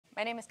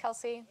My name is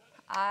Kelsey.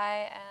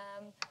 I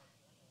am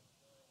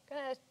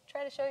going to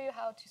try to show you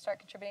how to start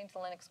contributing to the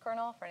Linux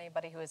kernel for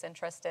anybody who is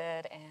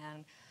interested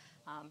and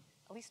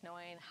at least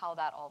knowing how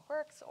that all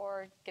works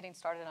or getting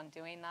started on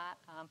doing that.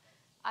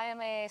 I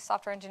am a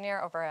software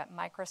engineer over at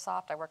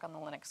Microsoft. I work on the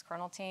Linux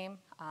kernel team.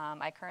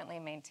 I currently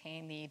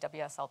maintain the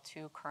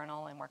WSL2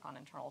 kernel and work on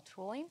internal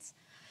toolings.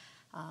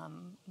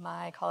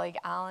 My colleague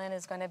Alan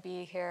is going to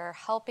be here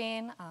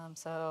helping,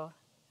 so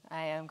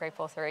I am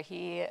grateful that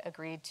he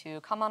agreed to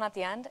come on at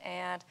the end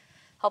and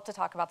help to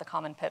talk about the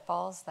common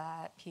pitfalls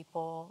that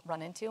people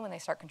run into when they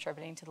start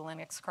contributing to the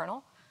Linux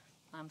kernel.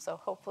 So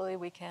hopefully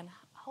we can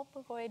help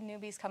avoid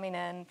newbies coming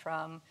in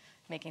from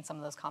making some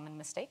of those common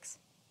mistakes.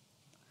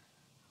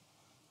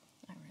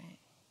 All right.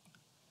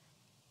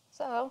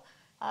 So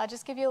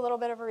just give you a little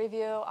bit of a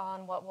review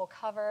on what we'll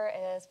cover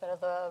is a bit of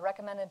the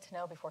recommended to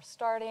know before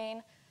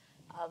starting,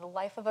 the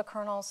life of a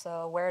kernel,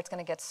 so where it's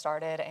going to get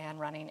started and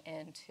running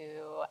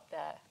through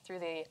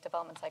the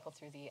development cycle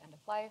through the end of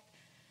life.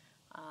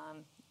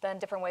 Then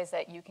different ways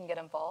that you can get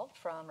involved,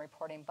 from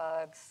reporting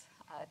bugs,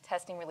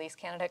 testing release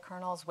candidate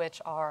kernels,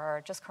 which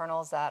are just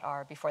kernels that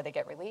are before they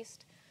get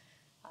released,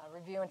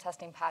 review and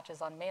testing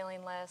patches on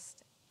mailing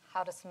lists,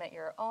 how to submit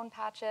your own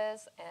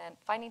patches, and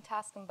finding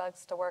tasks and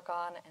bugs to work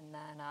on, and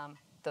then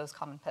those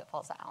common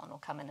pitfalls that Alan will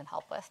come in and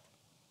help with.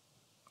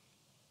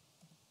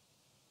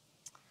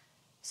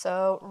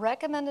 So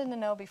recommended to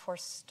know before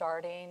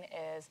starting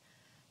is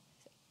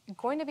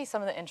going to be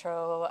some of the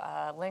intro,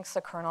 links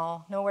to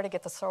kernel, know where to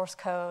get the source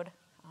code,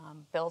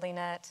 building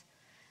it.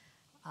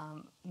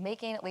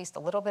 Making at least a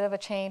little bit of a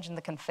change in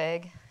the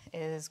config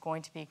is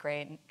going to be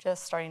great,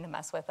 just starting to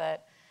mess with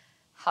it.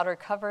 How to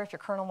recover if your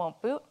kernel won't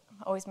boot.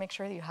 Always make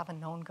sure that you have a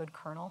known good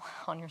kernel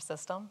on your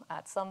system.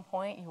 At some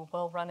point, you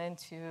will run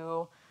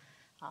into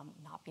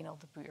not being able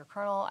to boot your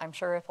kernel. I'm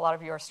sure if a lot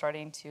of you are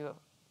starting to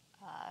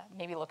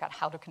maybe look at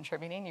how to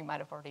contributing, you might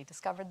have already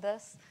discovered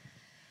this.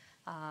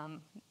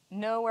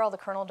 Know where all the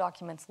kernel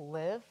documents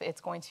live. It's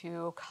going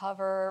to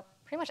cover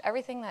pretty much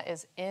everything that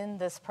is in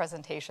this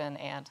presentation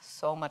and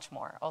so much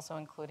more, also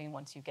including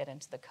once you get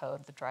into the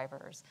code, the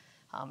drivers.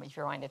 If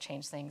you're wanting to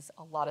change things,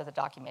 a lot of the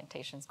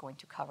documentation is going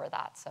to cover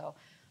that. So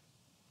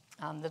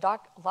a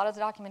lot of the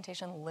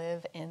documentation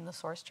live in the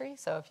source tree.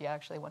 So if you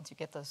actually, once you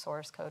get the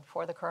source code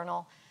for the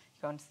kernel,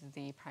 you go into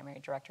the primary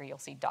directory, you'll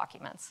see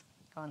documents.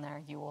 Go in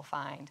there, you will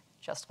find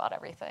just about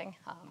everything.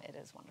 It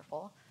is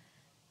wonderful.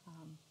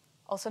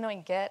 Also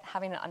knowing Git,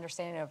 having an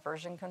understanding of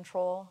version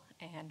control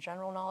and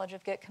general knowledge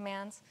of Git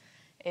commands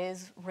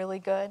is really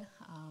good.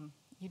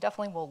 You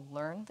definitely will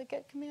learn the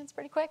Git commands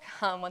pretty quick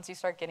once you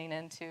start getting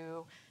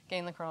into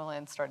getting the kernel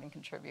and starting to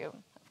contribute,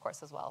 of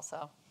course, as well.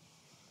 So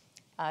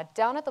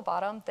down at the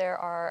bottom, there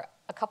are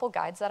a couple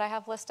guides that I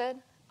have listed.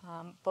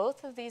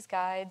 Both of these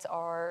guides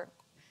are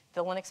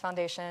the Linux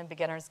Foundation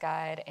Beginner's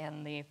Guide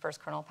and the First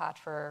Kernel Patch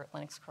for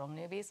Linux kernel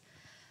newbies.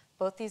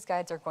 Both these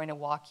guides are going to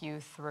walk you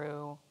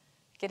through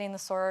getting the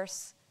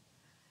source,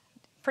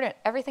 pretty much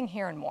everything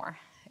here and more.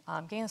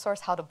 Getting the source,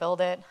 how to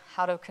build it,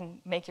 how to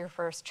make your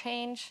first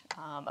change,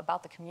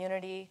 about the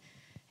community,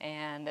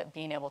 and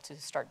being able to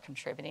start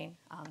contributing.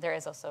 There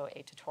is also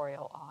a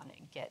tutorial on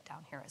Git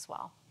down here as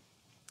well.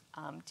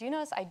 Do you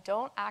notice I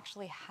don't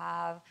actually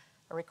have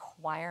a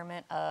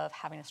requirement of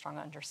having a strong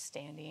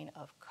understanding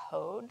of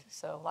code?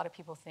 So a lot of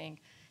people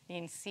think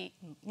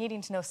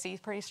needing to know C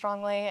pretty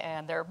strongly,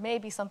 and there may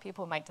be some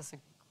people who might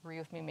disagree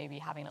with me, maybe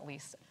having at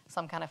least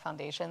some kind of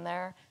foundation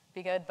there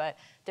be good, but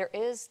there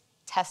is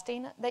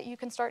testing that you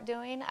can start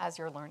doing as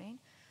you're learning.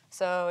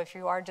 So if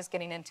you are just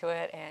getting into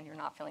it and you're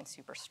not feeling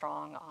super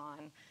strong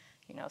on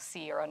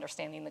C or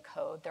understanding the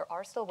code, there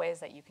are still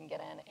ways that you can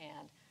get in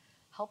and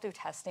help do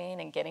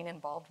testing and getting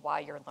involved while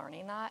you're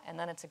learning that, and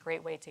then it's a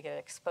great way to get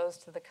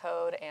exposed to the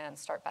code and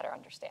start better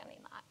understanding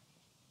that.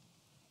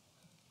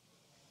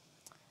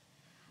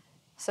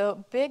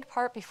 So big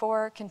part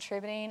before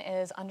contributing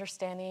is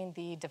understanding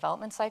the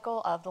development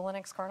cycle of the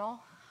Linux kernel.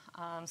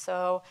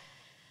 So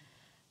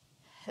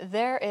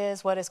there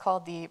is what is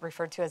called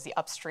referred to as the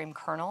upstream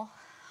kernel.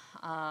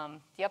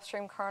 The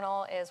upstream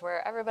kernel is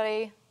where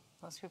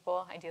most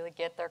people ideally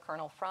get their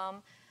kernel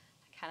from.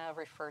 I kind of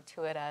refer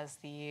to it as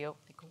the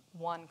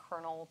one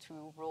kernel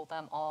to rule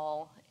them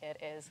all. It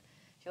is,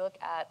 if you look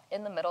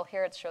in the middle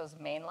here, it shows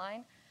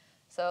mainline.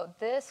 So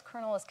this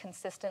kernel is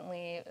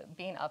consistently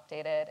being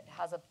updated. It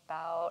has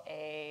about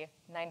a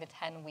 9 to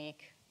 10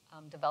 week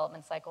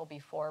development cycle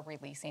before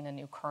releasing a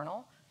new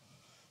kernel.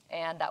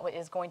 And that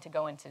is going to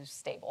go into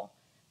stable.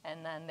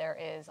 And then there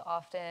is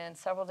often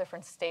several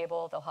different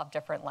stable. They'll have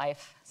different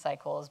life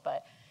cycles,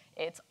 but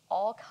it's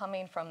all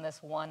coming from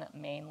this one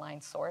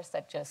mainline source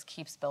that just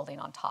keeps building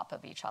on top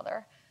of each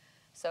other.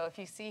 So if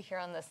you see here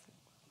on this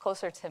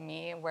closer to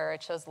me where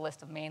it shows the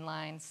list of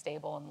mainline,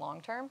 stable, and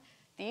long-term,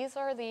 these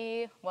are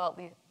the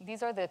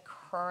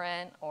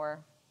current, or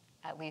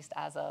at least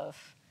as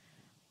of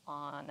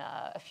on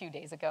a few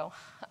days ago,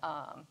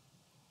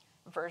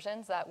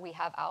 versions that we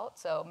have out.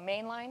 So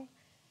mainline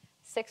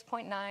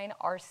 6.9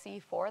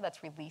 RC4,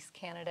 that's release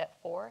candidate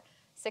 4.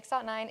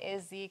 6.9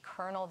 is the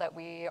kernel that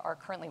we are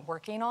currently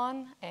working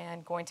on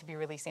and going to be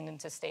releasing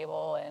into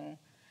stable in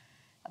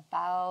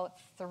about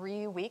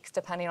 3 weeks,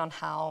 depending on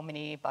how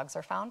many bugs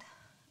are found.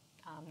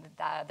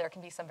 There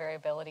can be some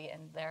variability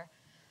in there.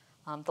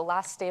 The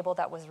last stable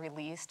that was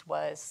released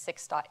was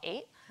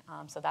 6.8,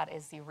 so that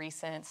is the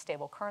recent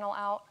stable kernel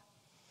out.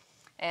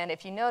 And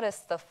if you notice,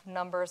 the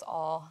numbers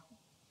all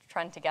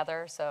trend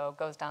together, so it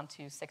goes down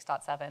to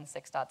 6.7,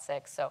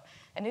 6.6. So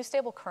a new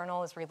stable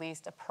kernel is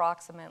released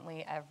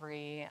approximately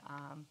every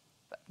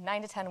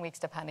 9 to 10 weeks,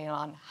 depending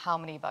on how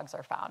many bugs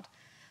are found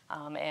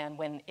and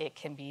when it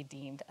can be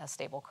deemed a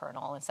stable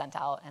kernel and sent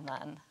out, and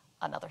then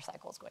another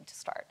cycle is going to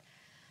start.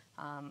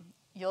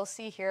 You'll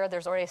see here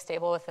there's already a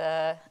stable with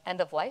an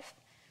end of life.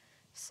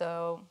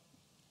 So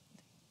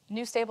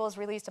new stable is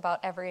released about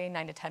every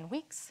 9 to 10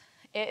 weeks.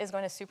 It is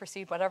going to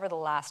supersede whatever the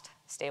last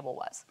stable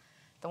was.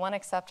 The one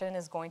exception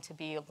is going to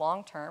be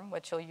long-term,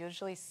 which you'll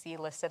usually see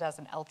listed as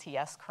an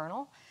LTS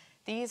kernel.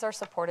 These are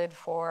supported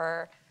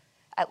for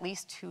at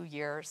least 2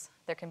 years.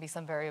 There can be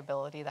some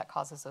variability that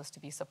causes those to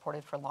be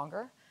supported for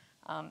longer.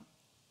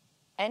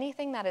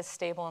 Anything that is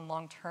stable and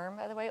long-term,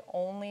 by the way,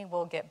 only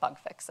will get bug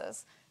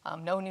fixes.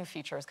 No new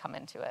features come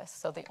into it.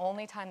 So the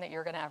only time that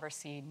you're going to ever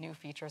see new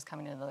features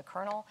coming into the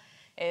kernel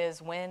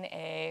is when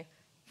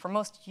for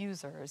most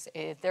users,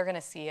 they're going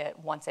to see it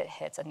once it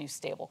hits a new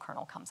stable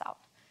kernel comes out.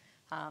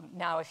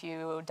 Now, if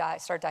you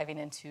start diving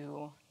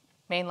into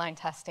mainline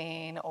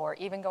testing or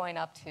even going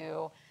up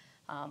to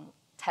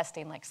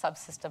testing like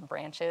subsystem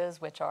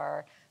branches, which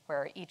are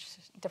where each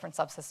different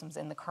subsystems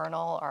in the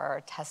kernel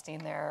are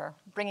testing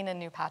bringing in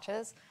new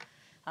patches,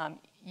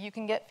 you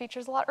can get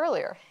features a lot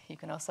earlier. You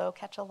can also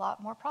catch a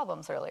lot more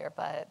problems earlier,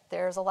 but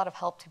there's a lot of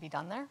help to be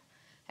done there,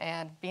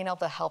 and being able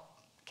to help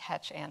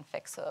catch and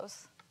fix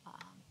those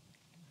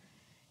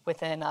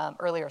within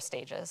earlier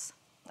stages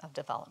of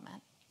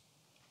development.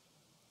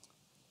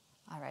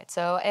 All right,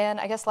 so, and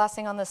I guess last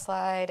thing on this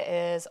slide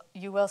is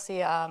you will see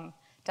down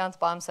at the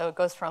bottom, so it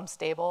goes from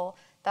stable.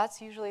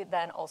 That's usually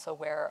then also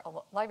where a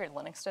lot of your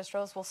Linux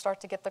distros will start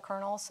to get the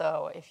kernel.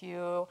 So if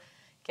you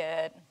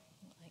get,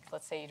 like,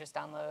 let's say you just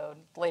download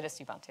the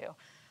latest Ubuntu,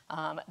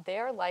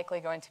 they're likely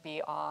going to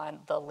be on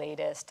the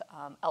latest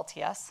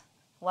LTS.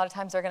 A lot of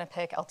times they're going to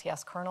pick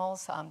LTS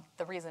kernels.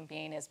 The reason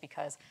being is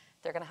because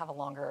they're going to have a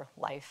longer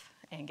life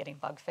in getting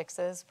bug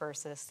fixes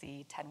versus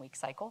the 10-week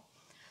cycle.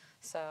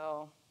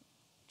 So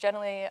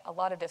generally, a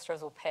lot of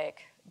distros will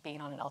pick being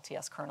on an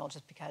LTS kernel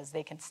just because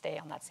they can stay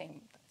on that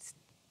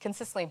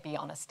consistently be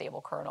on a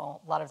stable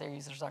kernel. A lot of their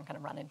users aren't going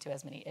to run into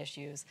as many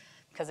issues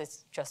because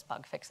it's just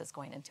bug fixes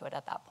going into it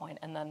at that point,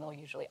 and then they'll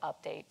usually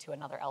update to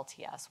another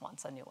LTS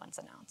once a new one's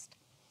announced.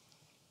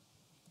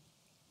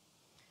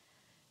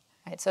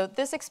 All right, so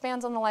this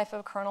expands on the life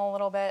of a kernel a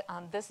little bit.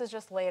 This is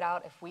just laid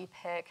out if we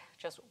pick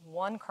just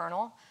one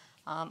kernel.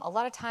 A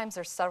lot of times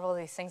there's several of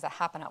these things that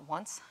happen at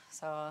once,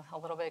 so a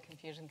little bit of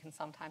confusion can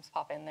sometimes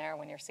pop in there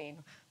when you're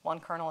seeing one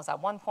kernel is at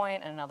one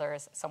point and another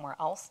is somewhere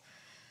else.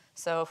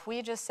 So if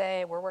we just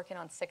say we're working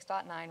on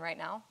 6.9 right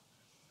now,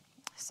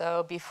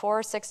 so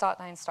before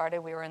 6.9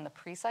 started, we were in the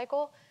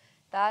pre-cycle.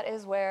 That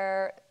is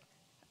where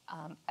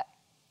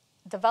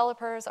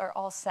developers are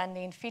all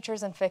sending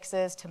features and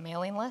fixes to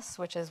mailing lists,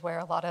 which is where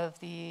a lot of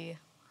things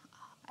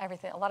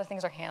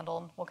are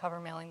handled. We'll cover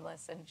mailing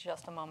lists in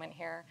just a moment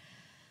here.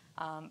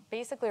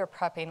 Basically, we're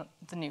prepping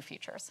the new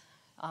features.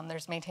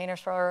 There's maintainers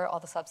for all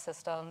the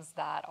subsystems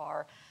that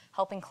are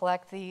helping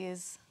collect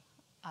these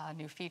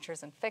new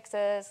features and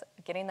fixes,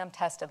 getting them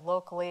tested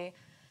locally.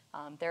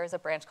 There is a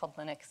branch called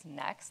Linux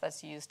Next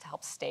that's used to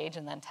help stage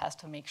and then test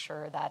to make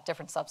sure that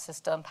different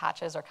subsystem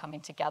patches are coming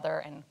together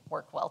and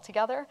work well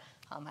together.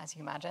 As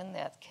you imagine,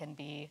 that can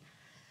be,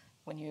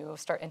 when you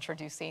start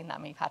introducing that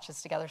many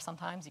patches together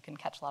sometimes, you can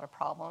catch a lot of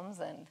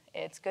problems, and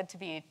it's good to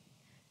be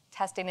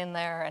testing in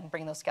there and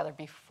bringing those together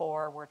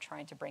before we're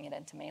trying to bring it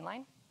into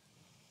mainline.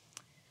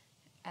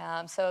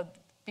 So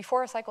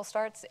before a cycle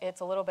starts,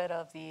 it's a little bit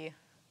of the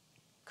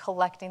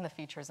collecting the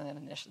features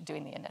and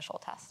doing the initial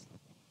test.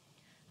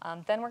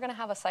 Then we're going to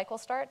have a cycle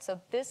start. So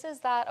this is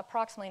that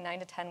approximately 9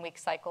 to 10 week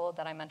cycle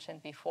that I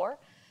mentioned before.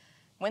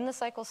 When the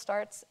cycle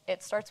starts,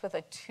 it starts with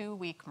a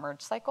 2-week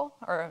merge cycle,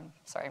 or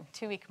sorry,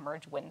 2-week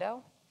merge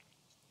window.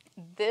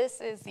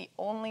 This is the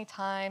only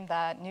time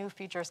that new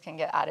features can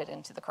get added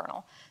into the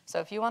kernel. So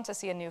if you want to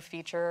see a new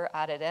feature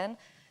added in,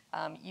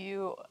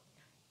 you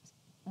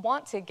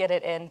want to get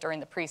it in during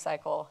the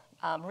pre-cycle.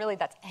 Really,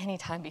 that's any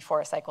time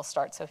before a cycle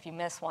starts. So if you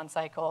miss one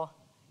cycle,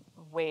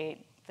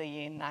 wait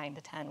the 9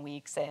 to 10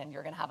 weeks and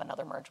you're going to have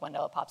another merge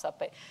window that pops up.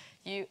 But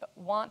you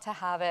want to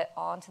have it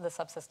onto the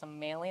subsystem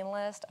mailing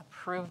list,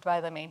 approved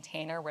by the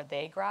maintainer where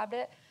they grabbed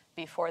it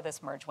before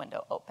this merge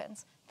window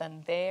opens.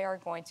 Then they are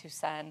going to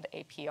send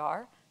a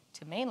PR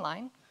to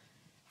mainline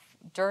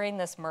during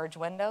this merge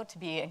window to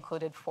be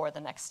included for the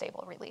next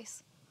stable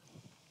release.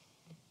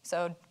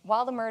 So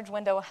while the merge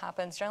window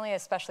happens, generally,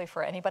 especially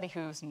for anybody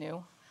who's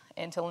new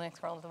into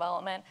Linux kernel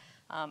development,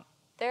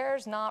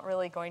 there's not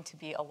really going to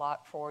be a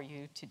lot for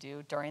you to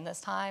do during this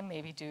time.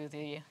 Maybe do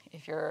the,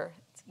 if you're,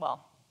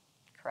 well,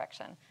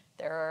 correction.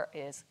 there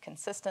is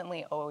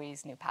consistently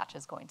always new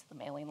patches going to the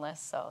mailing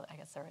list, so I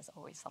guess there is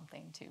always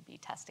something to be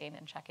testing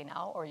and checking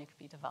out, or you could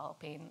be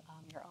developing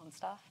your own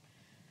stuff.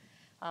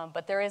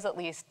 But there is, at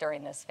least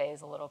during this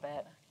phase, a little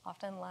bit,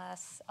 often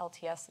less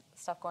LTS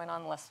stuff going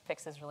on, less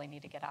fixes really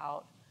need to get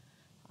out.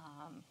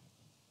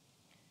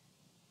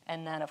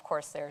 And then, of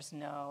course, there's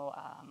no,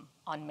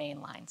 on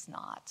main lines,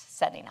 not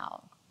sending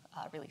out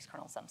release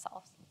kernels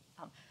themselves.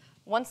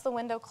 Once the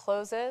window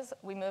closes,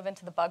 we move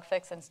into the bug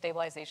fix and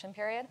stabilization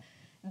period.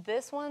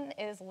 This one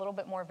is a little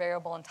bit more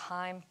variable in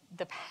time,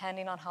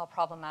 depending on how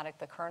problematic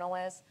the kernel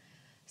is.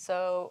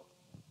 So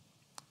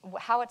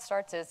how it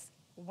starts is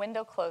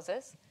window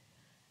closes,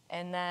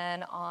 and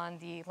then on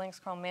the Linux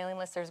kernel mailing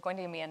list, there's going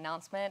to be an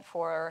announcement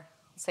for,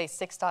 say,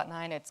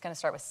 6.9. It's going to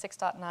start with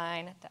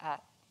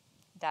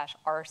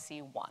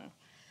 6.9-RC1,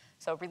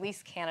 so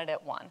release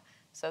candidate 1.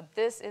 So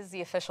this is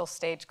the official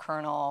stage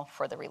kernel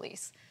for the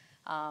release.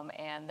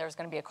 And there's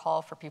going to be a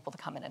call for people to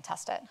come in and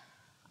test it.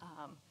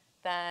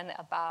 Then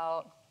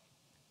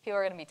people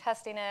are going to be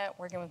testing it,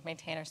 working with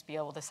maintainers to be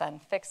able to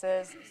send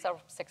fixes.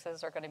 Several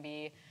fixes are going to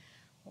be,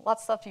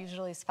 lots of stuff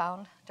usually is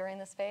found during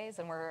this phase,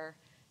 and we're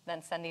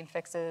then sending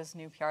fixes,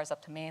 new PRs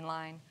up to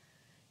mainline.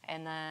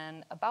 And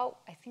then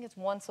I think it's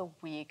once a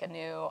week, a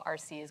new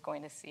RC is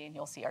going to see, and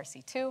you'll see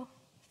RC2,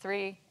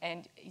 3,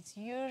 and it's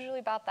usually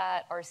about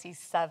that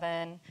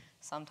RC7.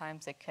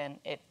 Sometimes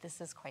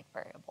this is quite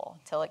variable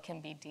until it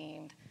can be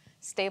deemed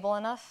stable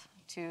enough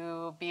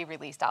to be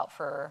released out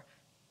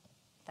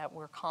that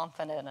we're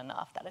confident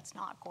enough that it's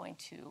not going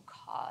to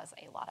cause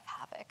a lot of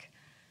havoc.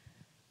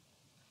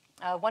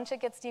 Once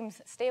it gets deemed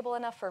stable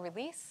enough for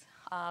release,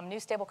 new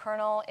stable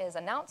kernel is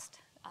announced.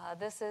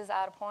 This is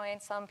at a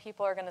point, some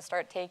people are going to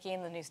start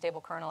taking the new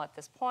stable kernel at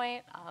this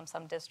point.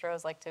 Some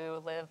distros like to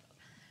live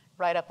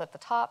right up at the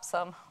top.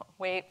 Some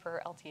wait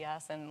for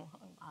LTS and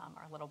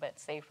are a little bit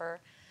safer.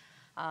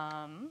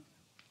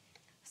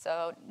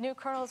 So new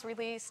kernel is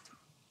released.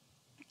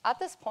 At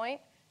this point,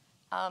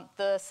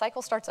 the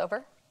cycle starts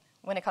over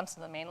when it comes to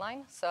the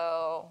mainline.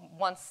 So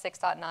once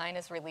 6.9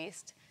 is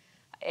released,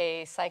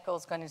 a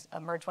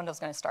merge window is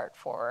going to start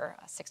for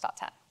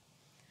 6.10.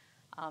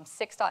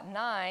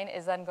 6.9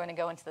 is then going to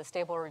go into the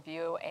stable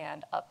review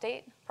and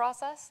update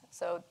process.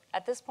 So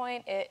at this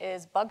point, it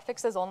is bug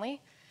fixes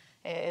only.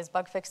 It is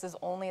bug fixes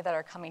only that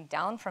are coming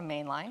down from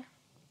mainline.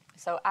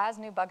 So as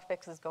new bug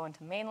fixes go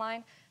into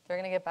mainline, they're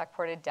going to get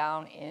backported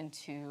down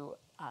into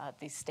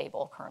these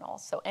stable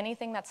kernels. So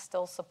anything that's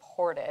still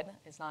supported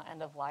is not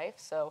end of life.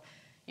 So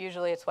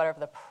usually it's whatever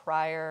the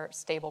prior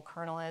stable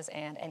kernel is,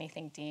 and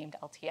anything deemed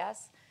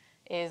LTS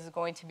is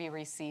going to be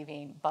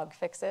receiving bug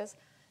fixes.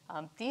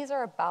 These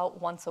are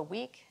about once a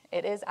week.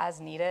 It is as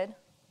needed.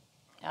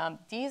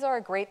 These are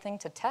a great thing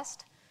to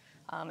test,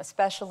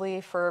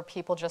 especially for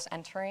people just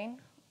entering.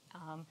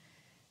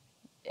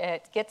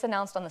 It gets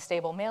announced on the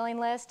stable mailing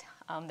list.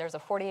 There's a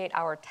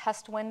 48-hour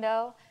test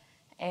window,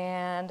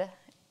 and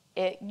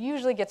it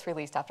usually gets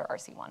released after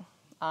RC1.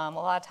 A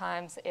lot of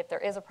times, if there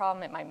is a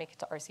problem, it might make it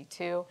to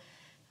RC2,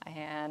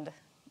 and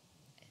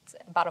it's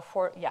about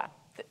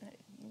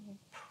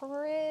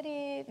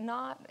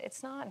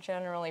it's not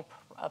generally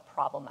a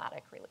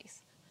problematic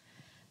release.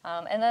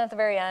 And then at the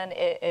very end,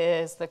 it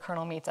is the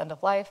kernel meets end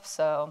of life,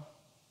 so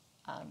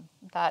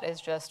that is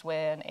just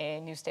when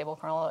a new stable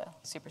kernel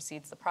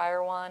supersedes the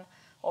prior one,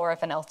 or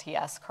if an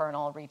LTS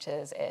kernel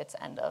reaches its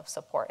end of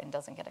support and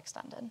doesn't get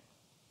extended.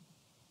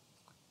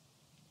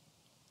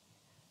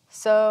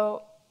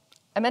 So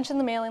I mentioned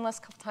the mailing list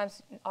a couple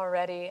times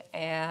already,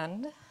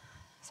 and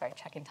sorry,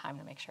 checking time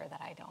to make sure that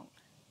I don't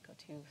go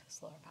too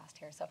slow or fast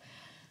here. So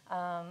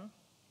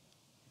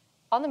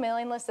on the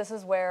mailing list, this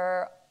is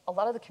where a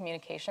lot of the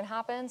communication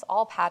happens.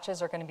 All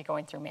patches are going to be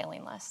going through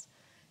mailing lists.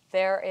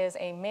 There is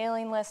a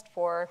mailing list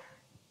for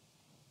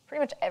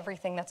pretty much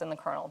everything that's in the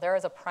kernel. There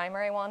is a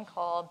primary one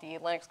called the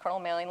Linux Kernel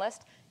mailing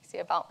list. You see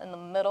about in the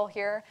middle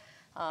here.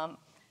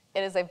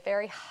 It is a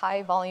very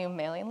high volume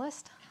mailing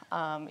list.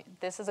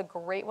 This is a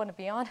great one to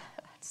be on.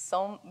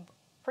 So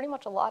pretty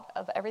much a lot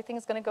of everything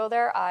is going to go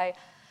there.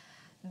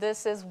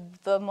 This is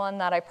the one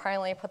that I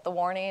primarily put the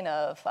warning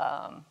of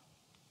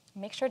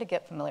make sure to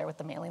get familiar with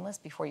the mailing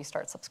list before you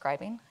start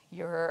subscribing.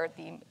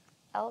 The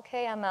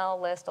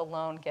LKML list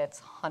alone gets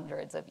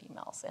hundreds of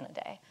emails in a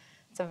day.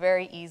 It's a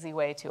very easy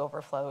way to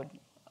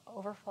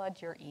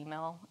overflood your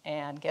email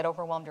and get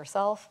overwhelmed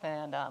yourself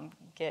and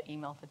get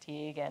email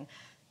fatigue. And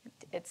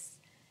it's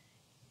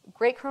a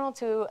great kernel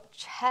to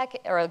check,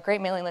 or a great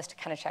mailing list to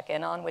kind of check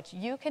in on, which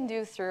you can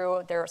do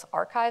through, there's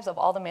archives of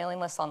all the mailing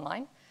lists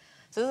online.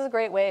 So this is a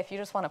great way if you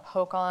just want to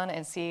poke on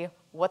and see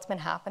what's been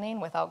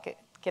happening without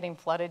getting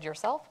flooded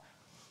yourself.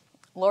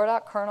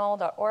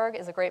 lore.kernel.org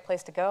is a great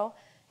place to go.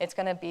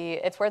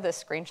 It's where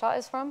this screenshot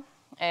is from.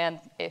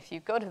 And if you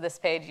go to this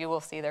page, you will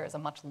see there is a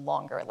much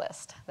longer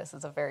list. This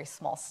is a very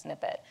small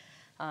snippet.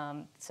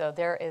 So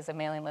there is a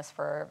mailing list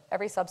for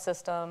every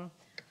subsystem.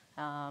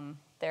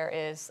 There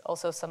is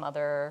also some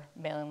other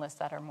mailing lists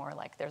that are more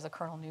like, there's a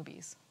kernel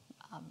newbies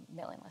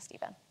mailing list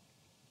even.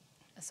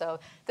 So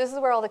this is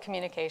where all the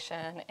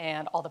communication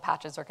and all the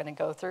patches are going to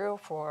go through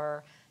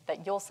for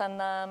that you'll send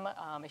them,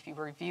 if you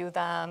review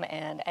them,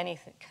 and any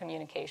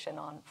communication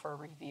for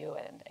review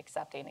and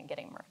accepting and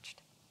getting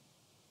merged.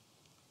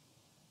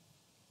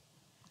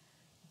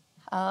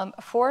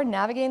 For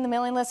navigating the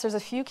mailing list, there's a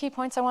few key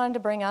points I wanted to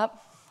bring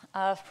up.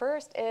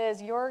 First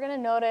is you're going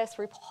to notice,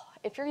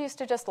 if you're used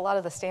to just a lot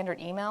of the standard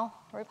email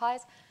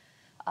replies,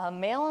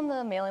 mail on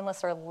the mailing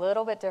list are a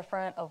little bit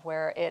different of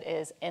where it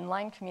is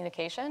inline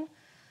communication.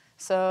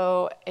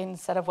 So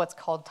instead of what's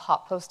called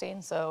top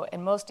posting, so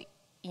in most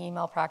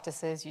email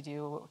practices, you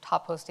do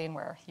top posting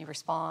where you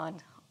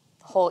respond,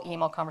 the whole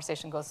email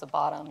conversation goes to the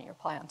bottom, you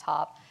reply on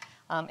top.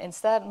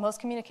 Instead, most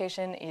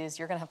communication is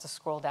you're going to have to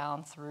scroll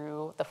down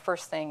through the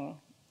first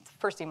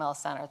email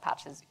sent or the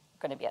patch is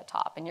going to be at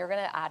top. And you're going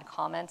to add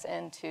comments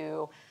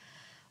into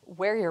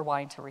where you're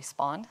wanting to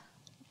respond.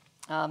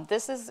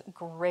 This is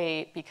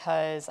great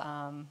because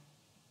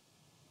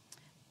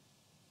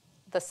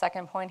the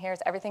second point here is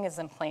everything is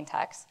in plain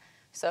text.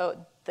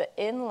 So the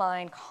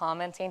inline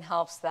commenting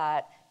helps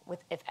that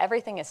if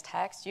everything is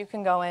text, you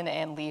can go in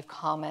and leave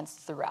comments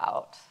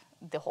throughout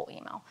the whole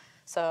email.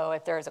 So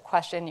if there is a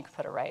question, you can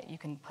put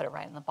it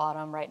right in the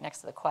bottom, right next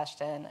to the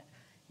question.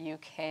 You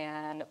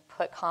can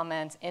put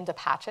comments into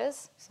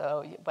patches.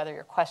 So whether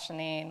you're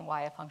questioning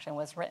why a function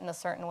was written a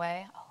certain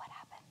way. Oh, what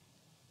happened?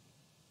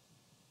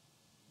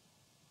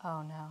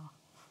 Oh, no.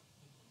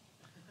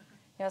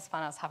 It was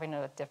fun. I was having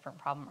a different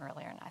problem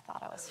earlier, and I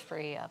thought I was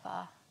free of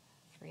them.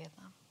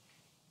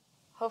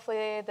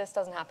 Hopefully this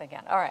doesn't happen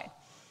again. All right.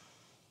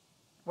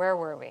 Where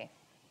were we?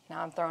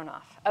 Now I'm thrown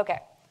off. OK.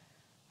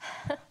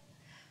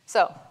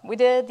 So we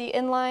did the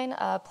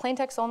inline plain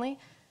text only.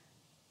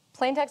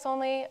 Plain text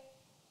only,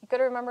 good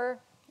to remember,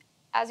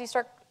 as you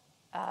start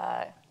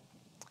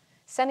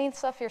sending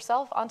stuff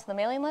yourself onto the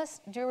mailing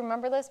list, do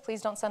remember this.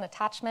 Please don't send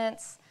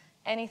attachments,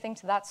 anything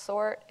to that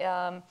sort.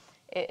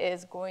 It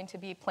is going to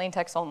be plain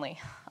text only.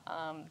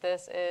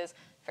 This is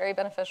very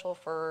beneficial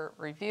for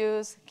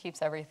reviews,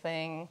 keeps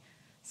everything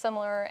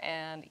similar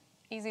and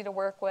easy to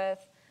work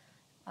with.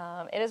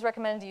 It is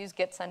recommended to use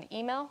get send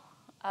email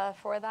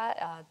for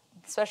that,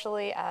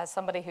 especially as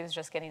somebody who's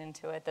just getting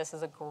into it. This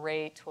is a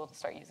great tool to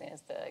start using,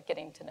 is the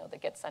getting to know the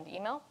get send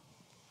email.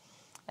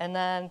 And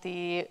then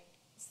the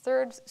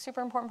third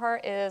super important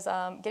part is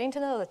getting to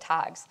know the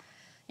tags.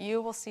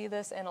 You will see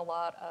this in a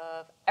lot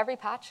of, every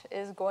patch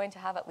is going to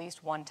have at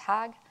least one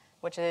tag,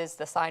 which is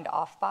the signed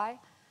off by.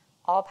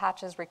 All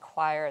patches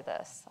require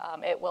this.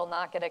 It will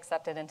not get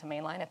accepted into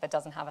mainline if it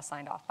doesn't have a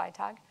signed off by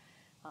tag.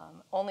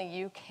 Only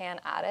you can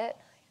add it.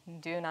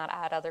 Do not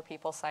add other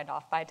people's signed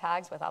off by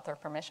tags without their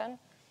permission.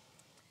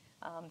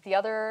 The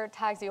other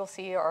tags you'll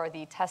see are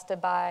the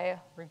tested by,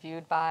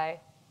 reviewed by.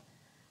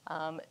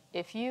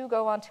 If you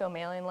go onto a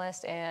mailing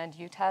list and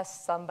you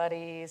test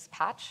somebody's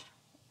patch,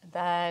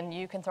 then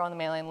you can throw on the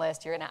mailing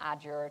list. You're going to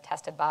add your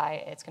tested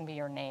by. It's going to be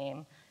your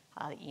name,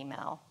 the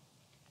email,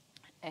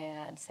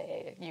 and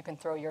say you can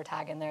throw your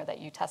tag in there that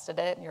you tested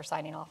it and you're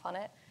signing off on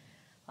it.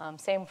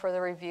 Same for the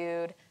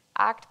reviewed.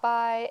 Act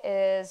by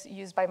is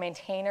used by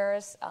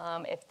maintainers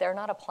if they're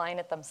not applying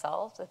it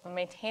themselves. If a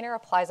maintainer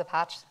applies a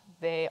patch,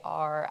 they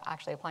are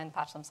actually applying the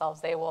patch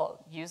themselves. They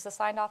will use the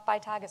signed off by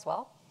tag as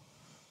well.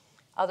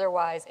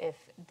 Otherwise, if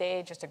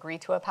they just agree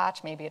to a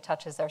patch, maybe it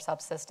touches their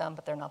subsystem,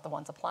 but they're not the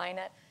ones applying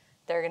it,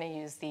 they're going to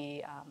use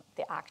the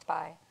act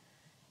by.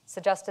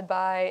 Suggested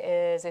by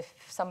is if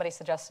somebody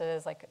suggested it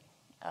as like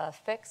a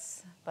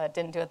fix, but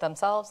didn't do it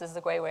themselves. This is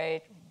a great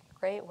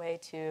way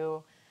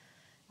to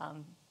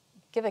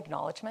give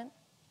acknowledgement.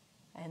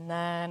 And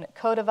then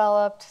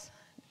co-developed,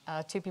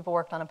 two people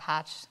worked on a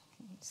patch.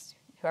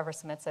 Whoever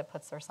submits it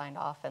puts their signed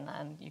off, and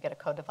then you get a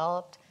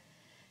co-developed.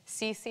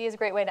 CC is a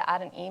great way to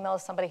add an email to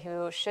somebody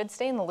who should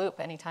stay in the loop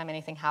anytime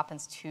anything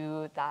happens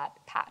to that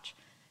patch.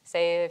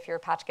 Say if your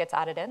patch gets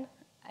added in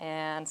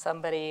and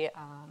somebody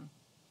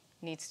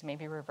needs to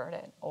maybe revert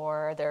it,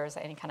 or there's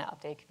any kind of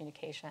update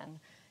communication,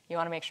 you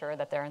want to make sure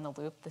that they're in the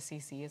loop. The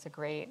CC is a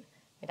great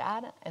way to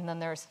add it. And then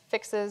there's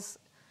fixes.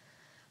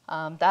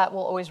 That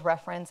will always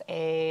reference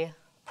a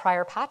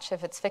prior patch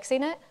if it's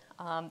fixing it.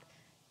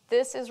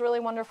 This is really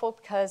wonderful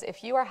because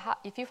if you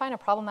find a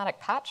problematic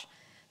patch,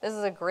 this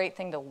is a great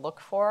thing to look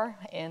for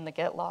in the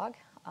Git log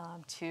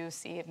to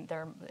see if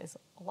there is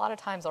a lot of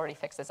times already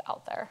fixes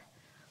out there.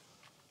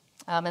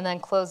 And then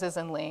closes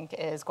and link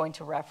is going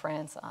to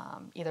reference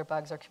either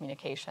bugs or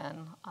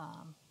communication.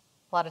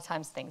 A lot of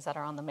times things that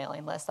are on the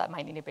mailing list that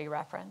might need to be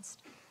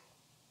referenced.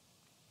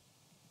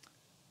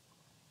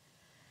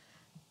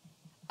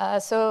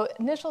 So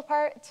initial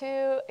part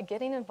to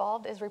getting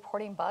involved is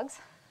reporting bugs.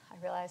 I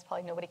realize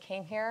probably nobody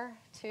came here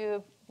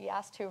to be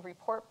asked to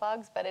report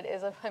bugs, but it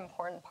is an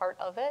important part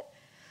of it.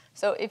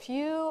 So if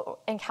you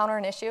encounter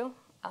an issue,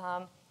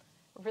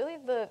 really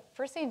the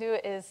first thing to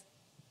do is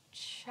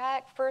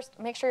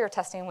make sure you're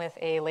testing with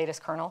a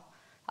latest kernel.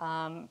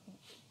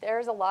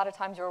 There's a lot of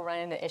times you'll run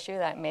into an issue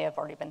that may have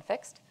already been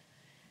fixed.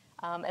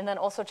 And then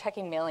also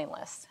checking mailing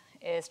lists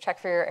is check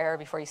for your error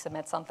before you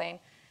submit something.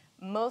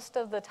 Most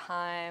of the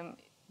time,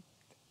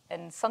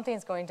 and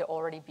something's going to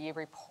already be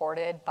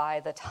reported by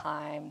the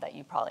time that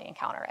you probably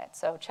encounter it.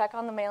 So check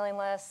on the mailing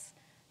list,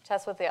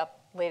 test with the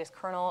latest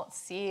kernel,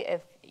 see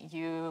if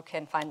you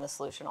can find the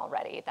solution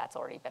already that's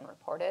already been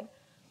reported.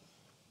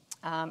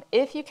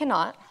 If you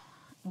cannot,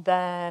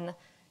 then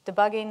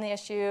debugging the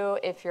issue,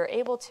 if you're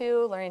able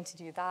to, learning to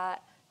do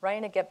that,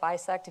 writing a git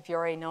bisect if you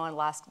already know a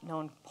last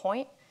known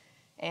point,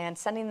 and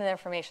sending the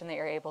information that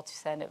you're able to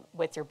send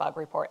with your bug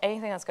report,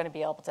 anything that's going to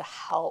be able to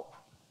help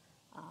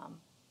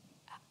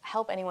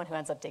anyone who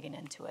ends up digging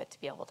into it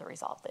to be able to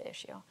resolve the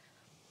issue.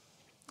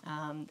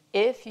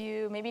 If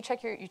you maybe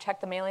you check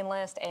the mailing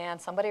list and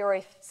somebody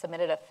already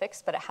submitted a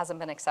fix, but it hasn't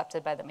been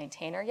accepted by the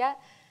maintainer yet,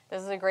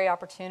 this is a great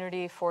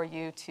opportunity for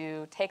you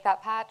to take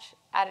that patch,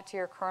 add it to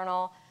your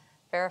kernel,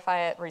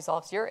 verify it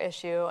resolves your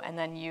issue, and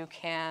then you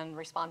can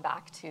respond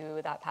back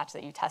to that patch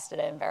that you tested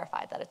it and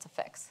verified that it's a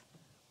fix.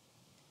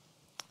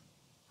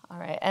 All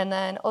right, and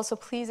then also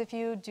please, if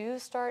you do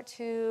start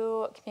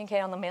to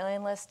communicate on the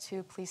mailing list,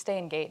 to please stay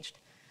engaged.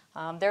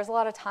 There's a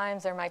lot of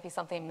times there might be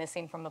something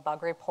missing from a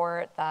bug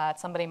report that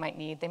somebody might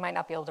need. They might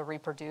not be able to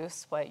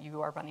reproduce what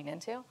you are running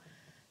into.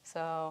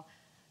 So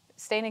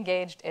staying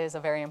engaged is a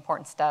very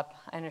important step.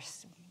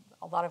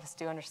 A lot of us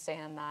do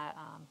understand that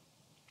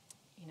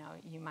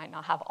you might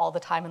not have all the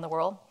time in the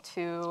world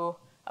to,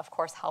 of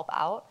course, help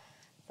out.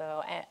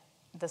 So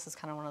this is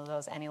kind of one of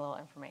those, any little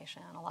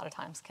information a lot of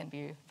times can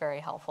be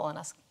very helpful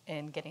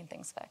in getting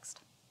things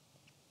fixed.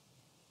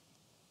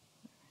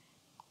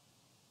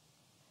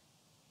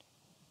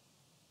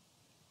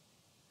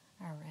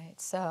 All right,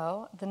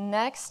 so the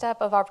next step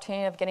of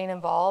opportunity of getting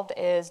involved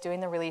is doing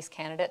the release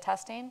candidate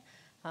testing.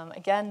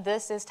 Again,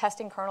 this is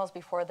testing kernels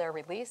before they're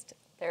released.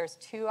 There's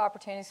 2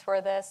 opportunities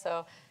for this,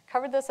 so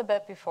covered this a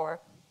bit before.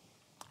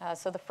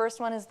 So the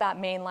first one is that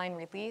mainline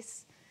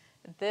release.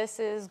 This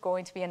is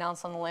going to be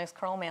announced on the Linux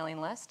kernel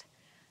mailing list.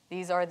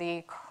 These are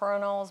the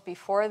kernels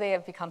before they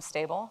have become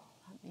stable.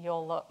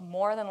 You'll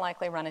more than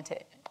likely run into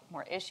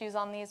more issues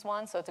on these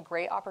ones, so it's a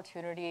great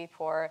opportunity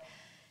for,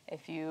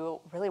 if you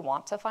really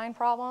want to find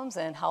problems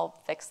and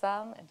help fix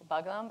them and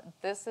debug them,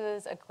 this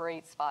is a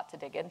great spot to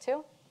dig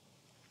into.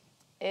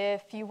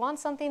 If you want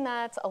something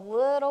that's a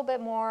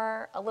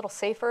little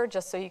safer,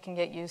 just so you can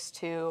get used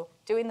to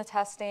doing the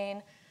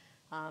testing,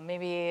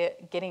 maybe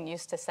getting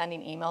used to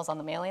sending emails on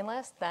the mailing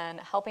list, then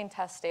helping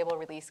test stable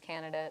release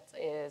candidates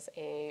is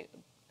a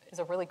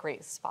really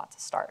great spot to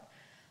start.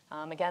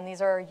 Again,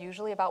 these are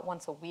usually about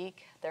once a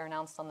week. They're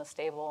announced on the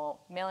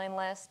stable mailing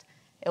list.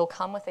 It'll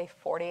come with a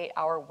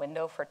 48-hour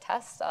window for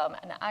tests,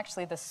 and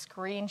actually the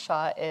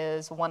screenshot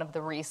is one of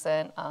the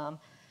recent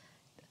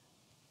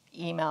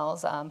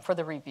emails for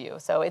the review.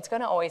 So it's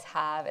going to always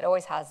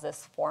has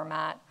this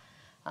format.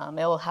 It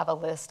will have a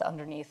list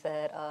underneath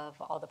it of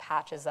all the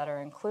patches that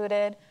are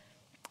included.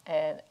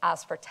 It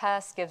asks for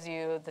tests, gives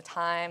you the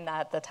time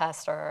that the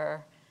test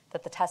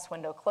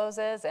window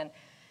closes, and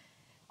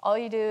all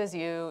you do is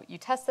you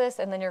test this,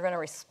 and then you're going to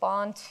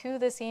respond to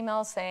this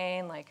email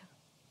saying, like,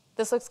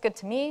 this looks good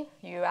to me.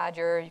 You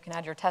can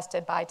add your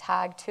tested by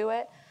tag to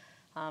it.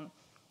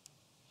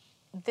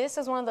 This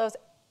is one of those,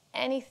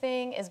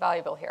 anything is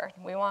valuable here.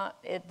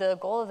 The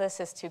goal of this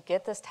is to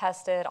get this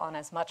tested on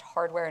as much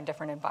hardware in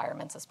different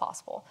environments as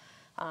possible.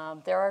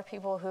 There are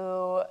people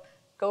who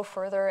go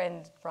further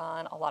and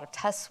run a lot of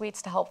test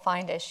suites to help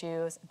find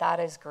issues. That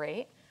is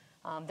great.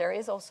 There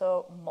is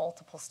also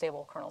multiple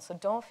stable kernels, so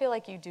don't feel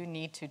like you do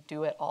need to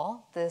do it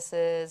all. This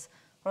is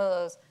one of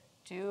those,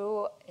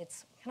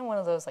 it's kind of one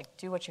of those, like,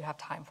 do what you have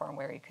time for and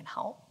where you can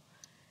help.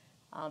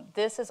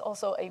 This is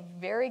also a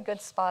very good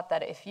spot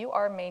that if you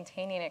are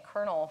maintaining a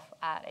kernel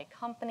at a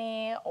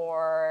company,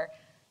 or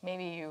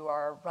maybe you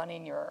are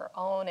running your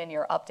own and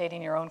you're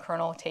updating your own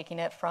kernel, taking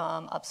it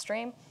from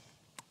upstream,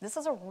 this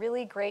is a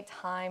really great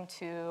time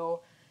to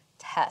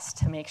test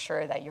to make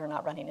sure that you're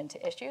not running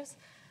into issues.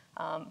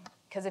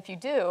 Because if you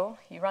do,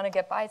 you run a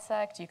git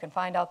bisect, you can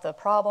find out the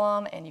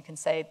problem, and you can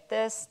say,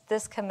 this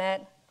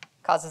commit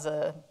causes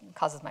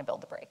my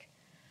build to break.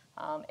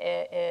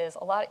 It is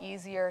a lot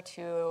easier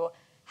to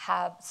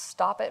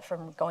stop it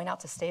from going out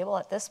to stable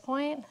at this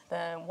point.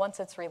 Then once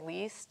it's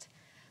released,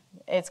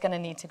 it's going to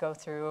need to go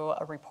through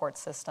a report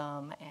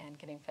system and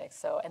getting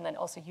fixed. And then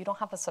also, you don't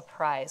have a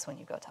surprise when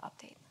you go to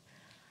update.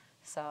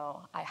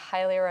 So I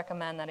highly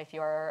recommend that if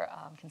you are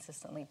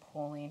consistently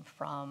pulling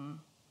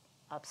from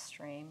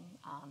upstream,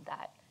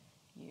 that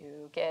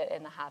you get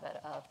in the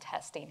habit of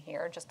testing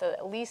here, just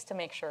at least to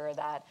make sure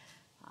that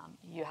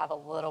you have a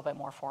little bit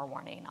more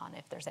forewarning on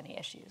if there's any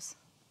issues.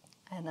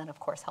 And then, of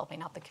course,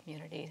 helping out the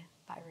community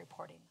by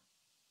reporting.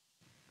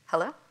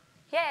 Hello?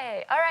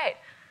 Yay, all right.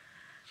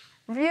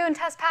 Review and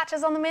test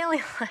patches on the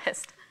mailing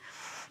list.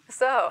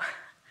 So,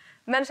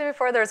 mentioned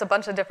before, there's a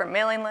bunch of different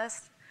mailing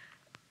lists.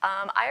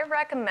 I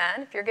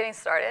recommend, if you're getting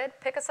started,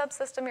 pick a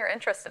subsystem you're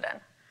interested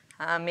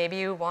in. Maybe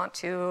you want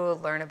to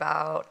learn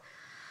about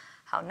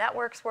how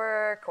networks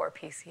work or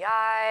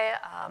PCI.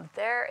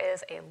 There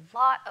is a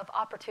lot of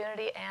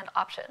opportunity and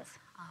options.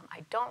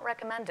 I don't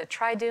recommend to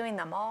try doing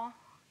them all.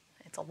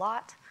 It's a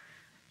lot.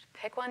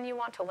 Pick one you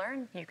want to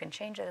learn. You can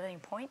change it at any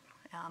point.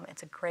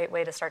 It's a great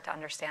way to start to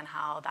understand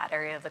how that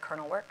area of the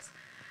kernel works.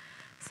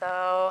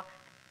 So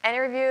any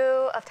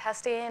review of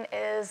testing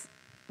is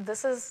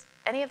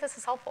any of this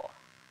is helpful.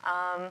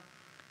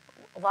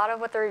 A lot of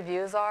what the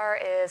reviews are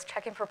is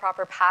checking for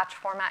proper patch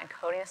format and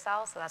coding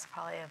style. So that's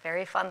probably a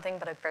very fun thing,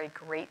 but a very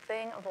great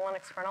thing of the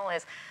Linux kernel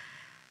is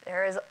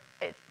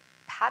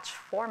patch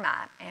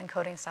format and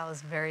coding style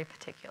is very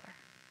particular.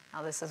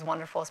 Now this is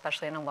wonderful,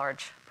 especially in a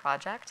large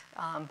project,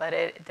 but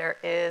there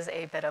is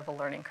a bit of a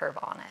learning curve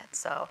on it.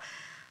 So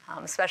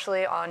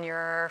especially on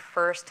your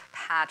first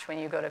patch, when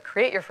you go to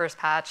create your first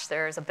patch,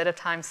 there's a bit of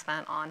time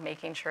spent on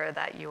making sure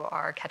that you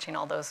are catching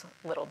all those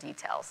little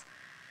details.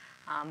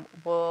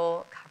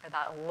 We'll cover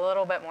that a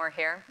little bit more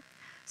here.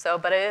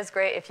 But it is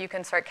great if you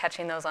can start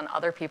catching those on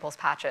other people's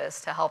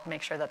patches to help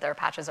make sure that their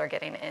patches are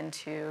getting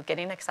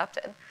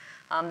accepted.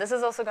 This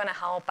is also going to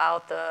help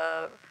out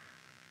the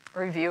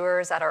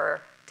reviewers that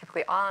are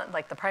typically on,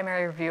 like the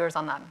primary reviewers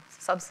on that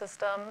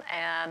subsystem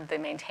and the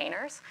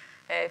maintainers.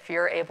 If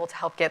you're able to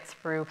help get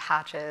through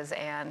patches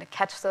and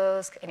catch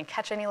those, and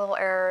catch any little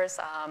errors,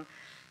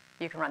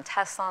 you can run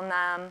tests on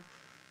them.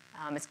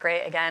 It's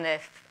great, again,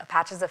 if a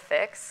patch is a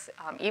fix,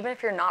 even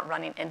if you're not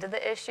running into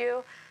the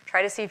issue,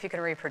 try to see if you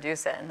can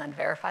reproduce it and then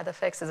verify the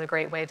fix is a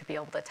great way to be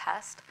able to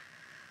test.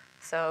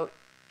 So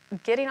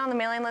getting on the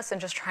mailing list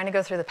and just trying to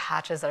go through the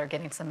patches that are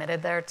getting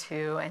submitted there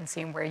too and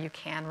seeing where you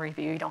can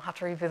review. You don't have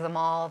to review them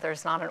all.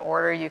 There's not an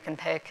order. You can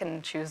pick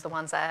and choose the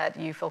ones that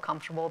you feel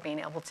comfortable being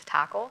able to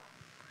tackle.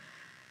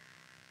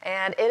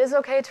 And it is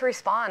okay to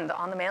respond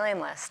on the mailing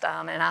list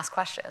and ask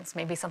questions.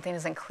 Maybe something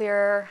isn't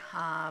clear.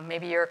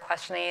 Maybe you're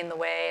questioning the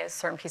way a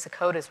certain piece of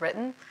code is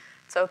written.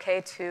 It's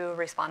okay to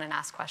respond and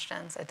ask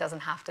questions. It doesn't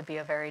have to be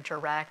a very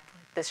direct,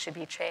 this should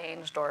be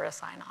changed, or a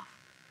sign-off.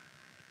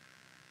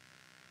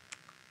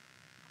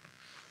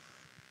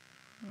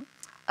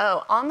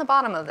 Oh, on the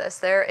bottom of this,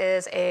 there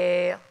is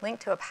a link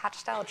to a patch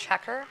style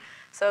checker.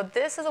 So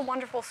this is a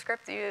wonderful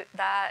script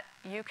that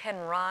you can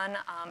run.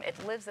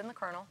 It lives in the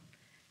kernel,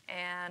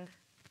 and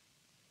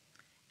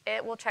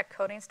it will check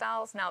coding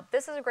styles. Now,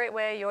 this is a great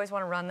way. You always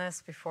want to run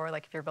this before,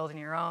 like if you're building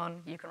your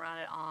own. You can run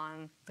it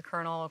on the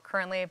kernel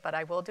currently, but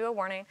I will do a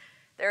warning.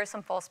 There are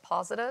some false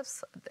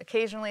positives.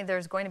 Occasionally,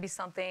 there's going to be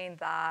something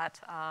that,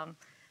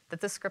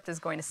 that this script is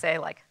going to say,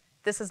 like,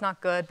 this is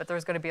not good, but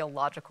there's going to be a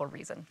logical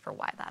reason for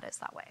why that is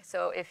that way.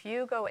 So if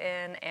you go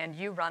in and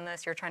you run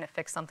this, you're trying to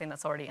fix something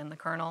that's already in the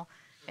kernel,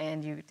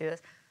 and you do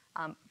this,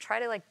 try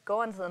to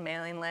go onto the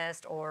mailing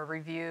list or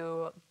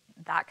review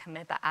that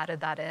commit that added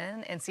that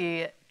in and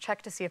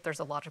check to see if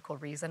there's a logical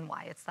reason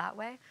why it's that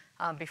way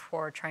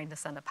before trying to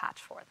send a patch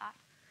for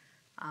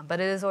that. But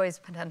it is always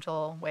a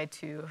potential way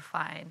to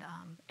find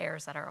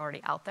errors that are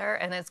already out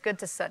there, and it's good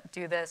to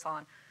do this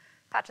on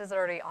patches that are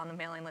already on the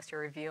mailing list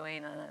you're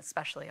reviewing, and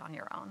especially on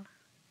your own.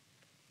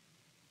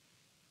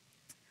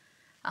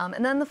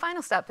 And then the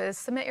final step is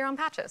submit your own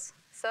patches.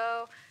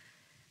 So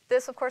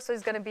this, of course,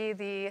 is going to be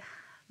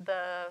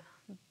the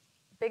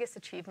biggest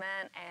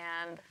achievement,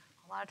 and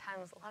a lot of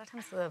times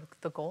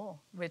the goal,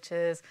 which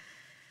is,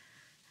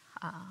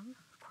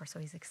 of course,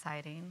 always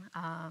exciting.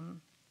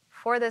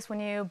 For this, when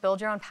you build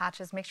your own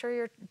patches, make sure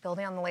you're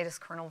building on the latest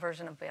kernel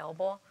version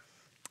available.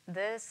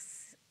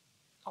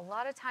 A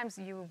lot of times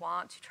you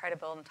want to try to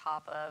build on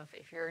top of,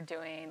 if you're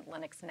doing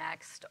Linux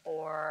Next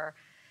or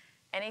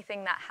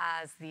anything that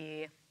has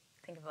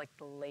think of like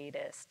the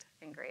latest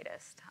and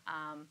greatest.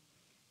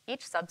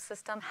 Each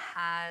subsystem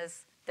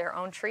has their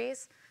own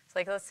trees. So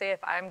like, let's say if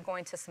I'm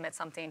going to submit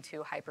something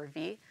to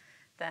Hyper-V,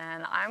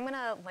 then I'm going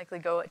to likely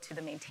go to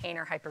the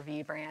maintainer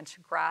Hyper-V branch,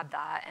 grab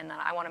that, and then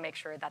I want to make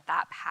sure that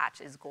that patch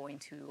is going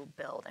to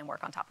build and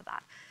work on top of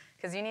that.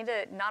 Because you need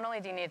to, not only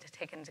do you need to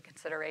take into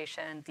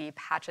consideration the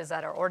patches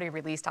that are already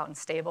released out and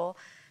stable,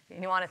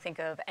 you want to think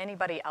of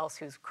anybody else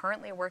who's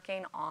currently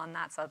working on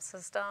that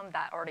subsystem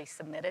that already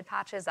submitted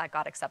patches that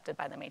got accepted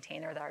by the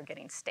maintainer that are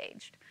getting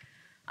staged.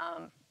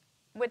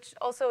 Which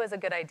also is a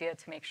good idea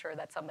to make sure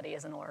that somebody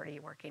isn't already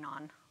working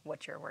on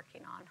what you're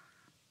working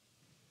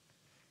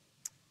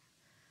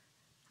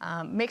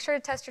on. Make sure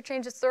to test your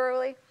changes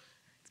thoroughly.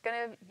 It's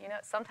going to,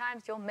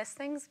 sometimes you'll miss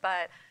things,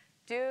 but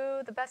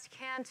do the best you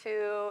can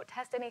to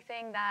test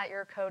anything that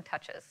your code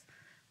touches.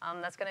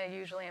 That's going to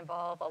usually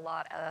involve a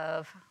lot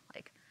of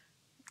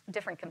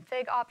different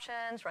config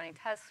options, running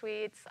test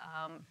suites,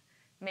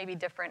 maybe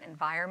different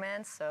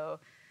environments. So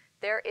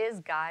there is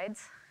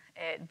guides.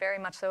 It very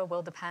much so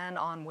will depend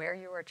on where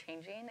you are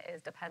changing.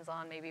 It depends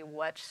on maybe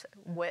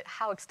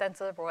how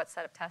extensive or what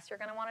set of tests you're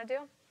going to want to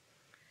do.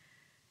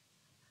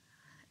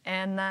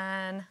 And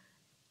then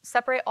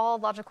separate all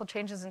logical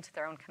changes into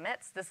their own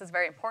commits. This is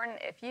very important.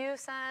 If you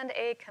send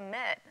a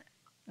commit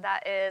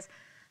that is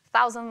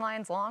 1,000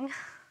 lines long,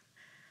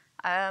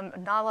 not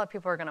a lot of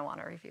people are going to want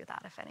to review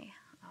that, if any.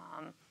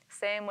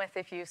 Same with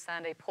if you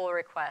send a pull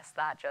request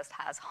that just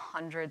has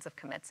hundreds of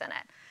commits in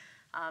it.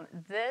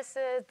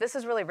 This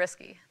is really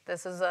risky.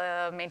 This is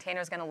a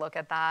maintainer's going to look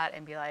at that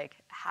and be like,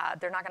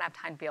 they're not going to have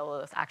time to be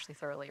able to actually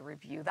thoroughly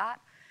review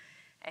that.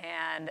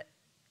 And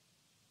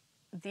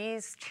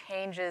these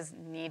changes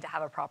need to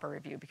have a proper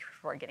review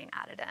before getting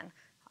added in.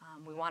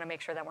 We want to make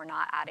sure that we're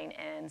not adding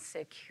in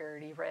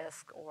security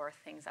risk or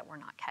things that we're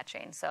not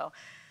catching. So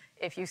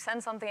if you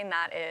send something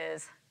that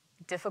is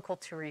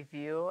difficult to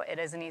review, it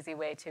is an easy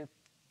way to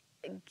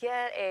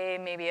get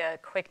maybe a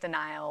quick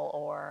denial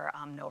or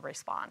no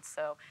response.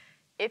 So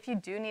if you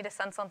do need to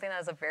send something that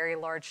is a very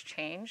large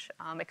change,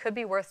 it could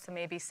be worth to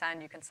maybe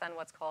you can send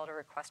what's called a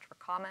request for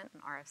comment,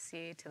 an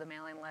RFC, to the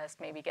mailing list,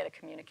 maybe get a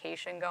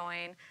communication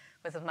going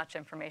with as much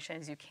information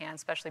as you can,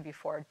 especially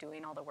before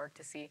doing all the work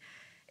to see,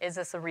 is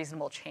this a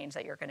reasonable change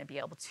that you're going to be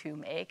able to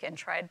make, and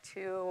try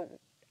to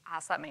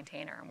ask that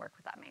maintainer and work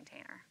with that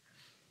maintainer.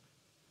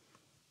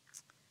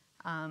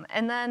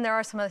 And then there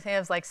are some other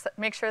things like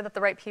make sure that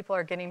the right people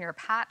are getting your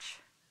patch.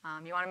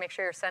 You want to make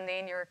sure you're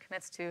sending your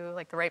commits to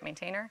the right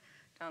maintainer.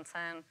 Don't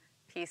send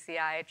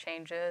PCI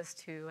changes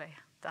to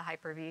the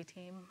Hyper-V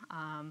team.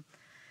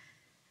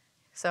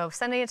 So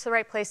sending it to the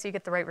right place so you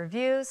get the right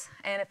reviews.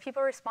 And if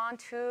people respond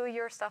to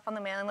your stuff on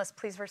the mailing list,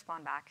 please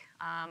respond back.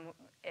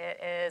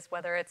 It is,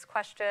 whether it's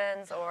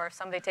questions or if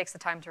somebody takes the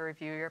time to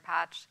review your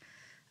patch,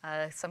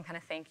 some kind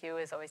of thank you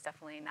is always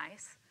definitely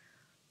nice.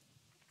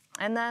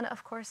 And then,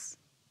 of course,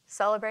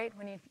 celebrate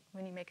when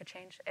you make a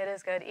change. It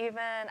is good.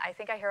 Even, I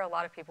think I hear a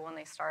lot of people when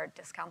they start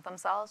discount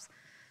themselves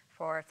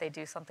for if they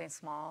do something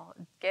small.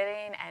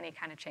 Getting any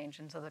kind of change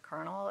into the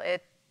kernel,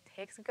 it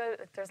takes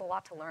there's a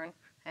lot to learn,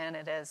 and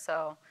it is.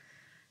 So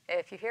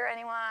if you hear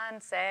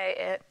anyone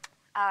say,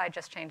 I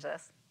just changed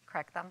this,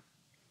 correct them.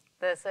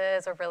 This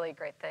is a really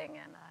great thing,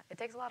 and it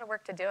takes a lot of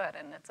work to do it,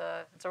 and it's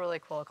a really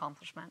cool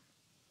accomplishment.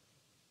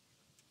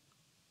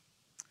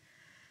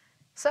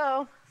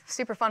 So,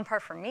 super fun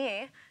part for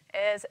me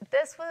is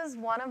this was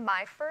one of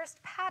my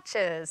first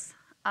patches.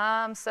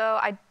 So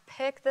I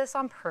picked this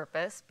on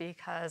purpose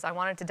because I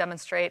wanted to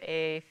demonstrate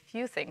a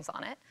few things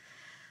on it.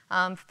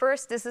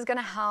 First, this is going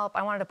to help.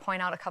 I wanted to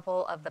point out a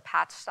couple of the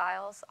patch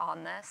styles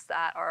on this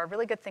that are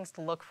really good things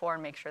to look for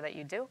and make sure that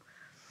you do.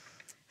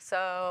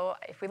 So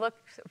if we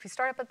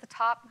start up at the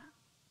top,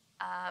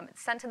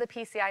 it's sent to the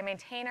PCI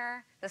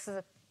maintainer. This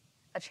is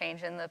a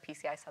change in the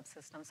PCI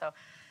subsystem. So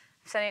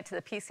sending it to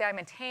the PCI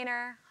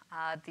maintainer,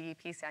 the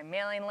PCI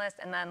mailing list,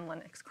 and then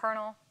Linux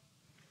kernel.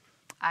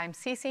 I'm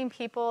CCing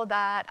people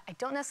that I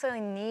don't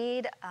necessarily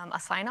need a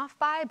sign-off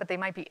by, but they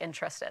might be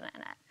interested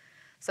in it.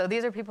 So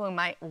these are people who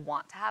might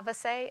want to have a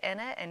say in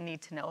it and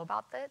need to know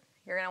about it.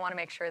 You're going to want to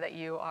make sure that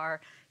you are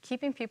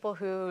keeping people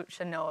who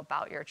should know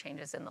about your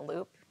changes in the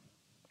loop.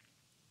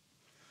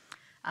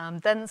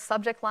 Then the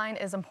subject line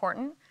is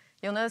important.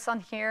 You'll notice on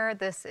here,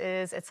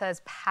 it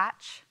says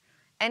patch.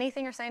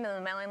 Anything you're saying to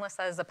the mailing list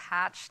that is a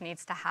patch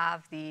needs to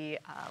have the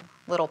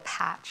little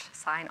patch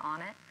sign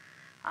on it.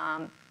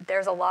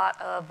 There's a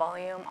lot of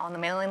volume on the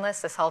mailing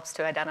list. This helps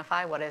to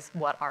identify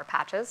what are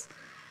patches.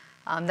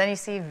 Then you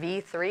see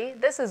V3.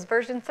 This is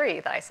version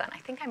 3 that I sent. I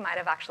think I might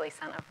have actually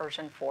sent a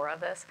version 4 of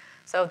this.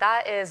 So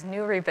that is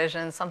new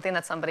revision, something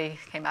that somebody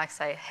came back and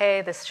say,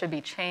 hey, this should be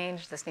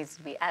changed. This needs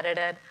to be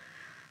edited.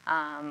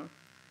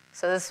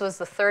 So this was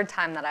the 3rd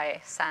time that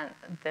I sent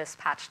this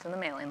patch to the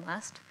mailing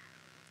list.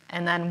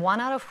 And then 1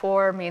 out of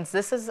 4 means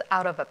this is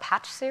out of a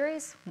patch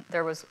series.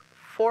 There was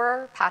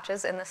 4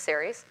 patches in this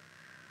series.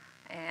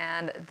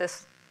 And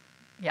this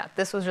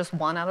was just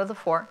 1 out of the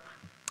 4.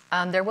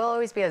 There will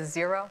always be a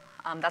 0.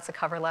 That's a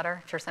cover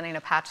letter. If you're sending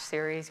a patch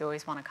series, you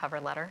always want a cover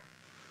letter.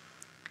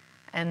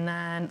 And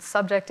then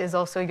subject is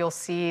also, you'll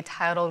see,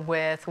 titled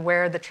with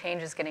where the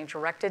change is getting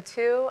directed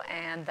to,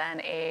 and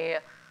then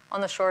on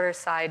the shorter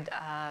side,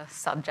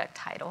 subject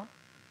title.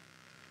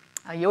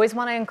 You always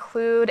want to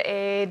include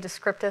a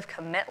descriptive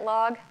commit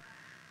log.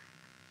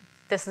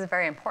 This is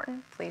very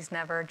important. Please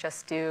never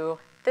just do,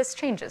 this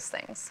changes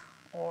things,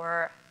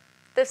 or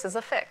this is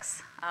a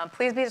fix.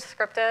 Please be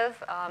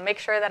descriptive. Make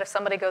sure that if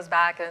somebody goes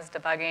back and is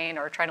debugging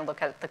or trying to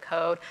look at the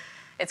code,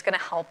 it's going to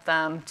help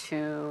them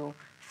to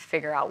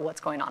figure out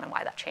what's going on and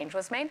why that change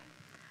was made.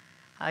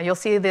 You'll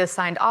see the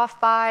assigned off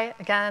by.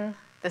 Again,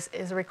 this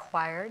is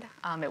required.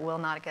 It will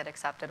not get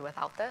accepted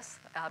without this.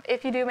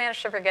 If you do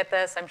manage to forget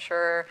this, I'm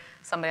sure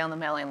somebody on the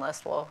mailing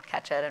list will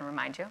catch it and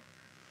remind you.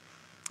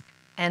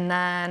 And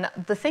then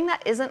the thing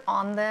that isn't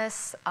on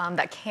this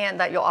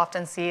that you'll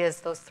often see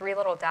is those 3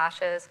 little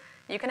dashes.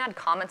 You can add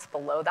comments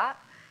below that.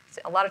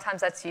 A lot of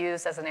times that's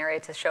used as an area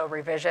to show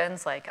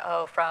revisions, like,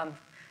 oh, from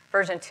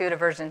version 2 to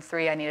version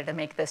 3, I needed to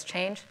make this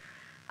change.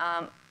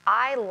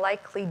 I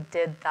likely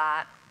did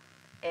that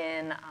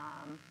in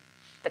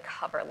the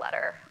cover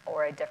letter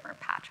or a different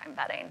patch I'm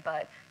betting.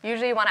 But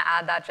usually you want to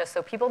add that just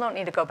so people don't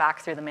need to go back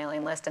through the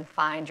mailing list and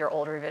find your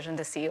old revision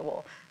to see,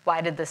 well,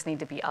 why did this need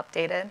to be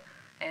updated,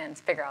 and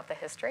figure out the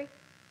history.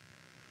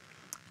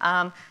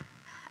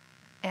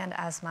 And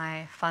as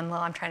my fun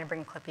little, I'm trying to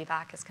bring Clippy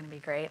back, it's going to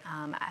be great,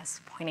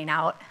 as pointing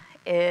out,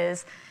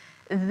 is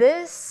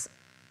this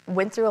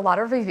went through a lot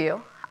of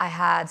review. I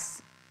had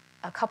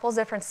a couple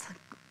different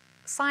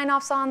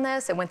sign-offs on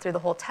this. It went through the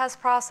whole test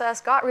process,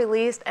 got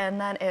released,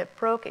 and then it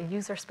broke a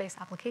user space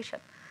application.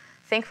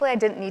 Thankfully, I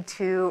didn't need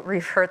to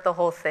revert the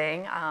whole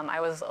thing.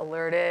 I was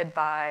alerted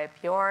by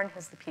Bjorn,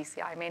 who's the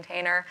PCI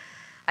maintainer.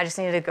 I just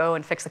needed to go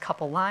and fix a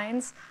couple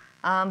lines,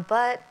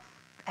 but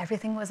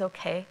everything was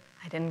okay.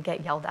 I didn't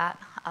get yelled at.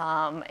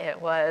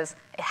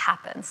 It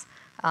happens.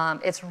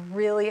 It's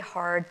really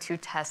hard to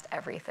test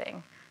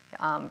everything.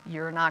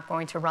 You're not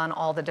going to run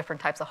all the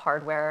different types of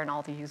hardware and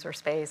all the user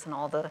space and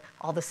all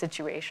the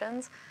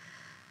situations.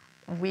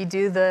 You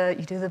do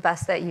the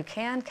best that you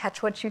can,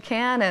 catch what you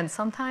can, and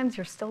sometimes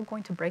you're still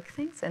going to break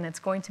things, and it's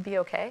going to be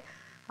okay.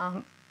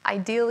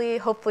 Ideally,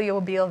 hopefully,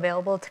 you'll be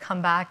available to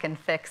come back and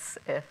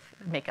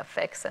make a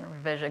fix and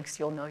revision, because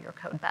you'll know your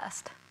code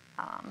best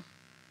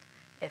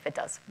if it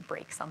does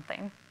break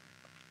something.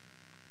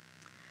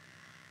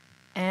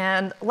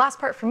 And last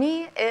part for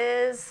me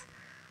is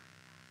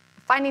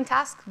finding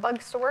tasks,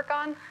 bugs to work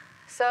on.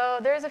 So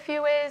there's a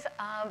few ways.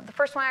 The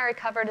first one I already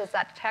covered is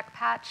that check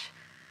patch.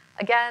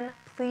 Again,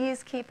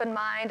 please keep in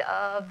mind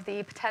of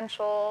the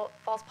potential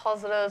false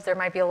positives. There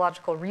might be a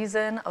logical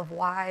reason of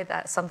why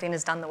that something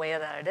is done the way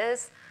that it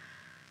is.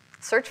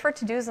 Search for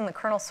to-dos in the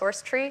kernel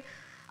source tree.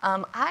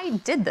 I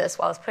did this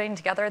while I was putting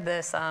together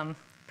this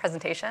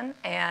presentation,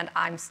 and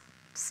I'm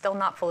still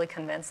not fully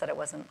convinced that it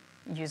wasn't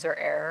user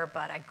error,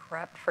 but I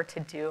grepped for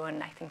to-do,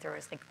 and I think there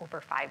was like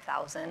over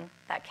 5,000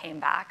 that came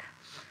back.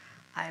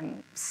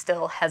 I'm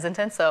still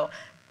hesitant, so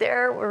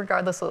there,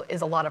 regardless,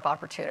 is a lot of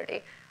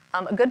opportunity.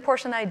 A good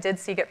portion that I did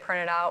see get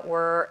printed out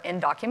were in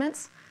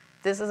documents.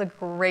 This is a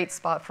great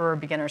spot for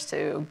beginners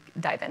to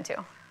dive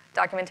into.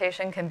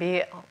 Documentation can be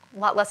a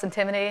lot less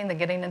intimidating than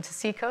getting into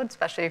C code,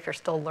 especially if you're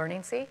still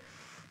learning C.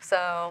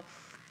 So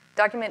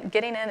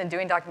getting in and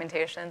doing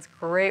documentation is a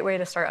great way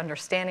to start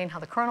understanding how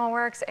the kernel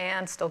works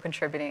and still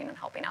contributing and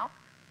helping out.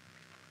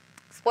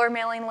 Explore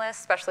mailing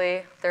lists,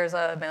 especially there's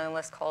a mailing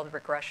list called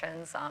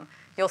regressions.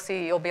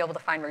 You'll be able to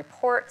find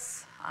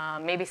reports.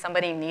 Maybe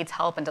somebody needs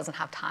help and doesn't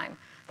have time.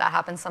 That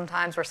happens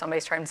sometimes where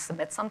somebody's trying to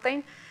submit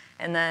something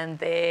and then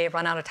they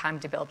run out of time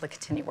to be able to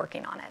continue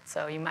working on it.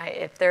 So you might,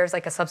 if there's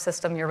like a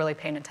subsystem you're really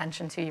paying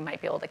attention to, you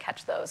might be able to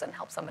catch those and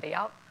help somebody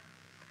out.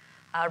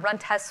 Run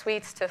test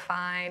suites to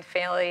find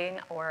failing,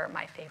 or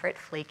my favorite,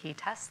 flaky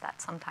tests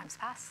that sometimes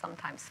pass,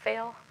 sometimes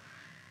fail.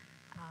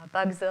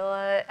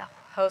 Bugzilla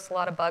hosts a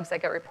lot of bugs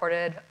that get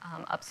reported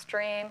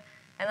upstream.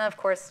 And then, of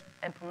course,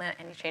 implement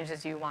any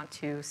changes you want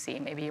to see.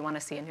 Maybe you want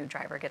to see a new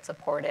driver get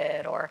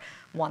supported or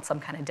want some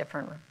kind of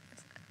different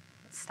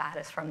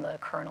status from the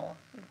kernel.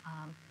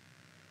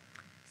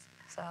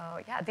 So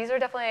yeah, these are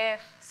definitely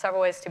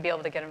several ways to be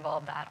able to get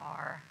involved that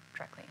are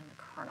directly in the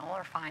kernel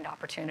or find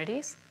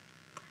opportunities.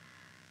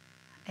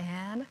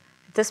 And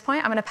at this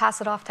point, I'm going to pass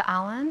it off to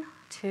Alan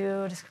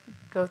to just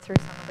go through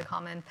some of the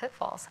common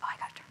pitfalls. Oh, I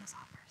got to turn this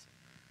off first.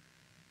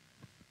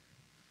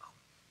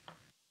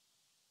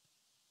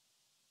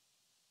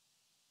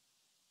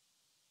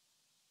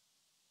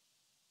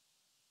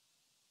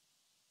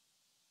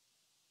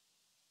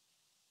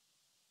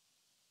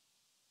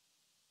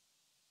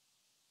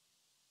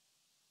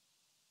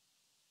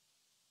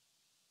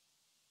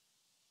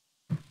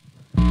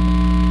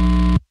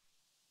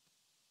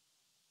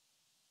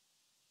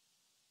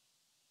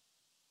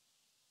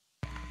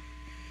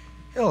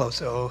 Hello,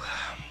 so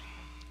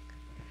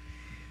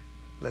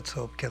let's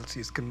hope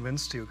Kelsey's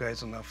convinced you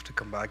guys enough to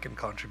come back and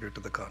contribute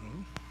to the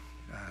kernel.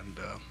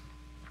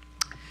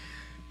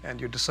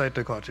 And you decide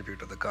to contribute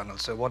to the kernel.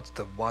 So what's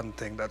the one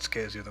thing that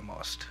scares you the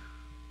most?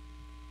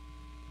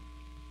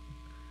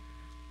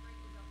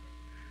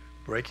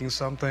 Breaking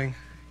something?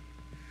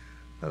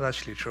 That's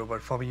actually true,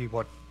 but for me,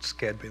 what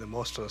scared me the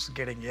most was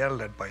getting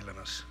yelled at by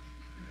Linus.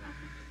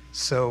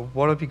 So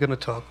what are we going to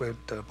talk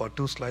about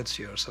 2 slides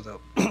here?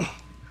 So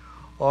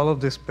all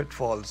of these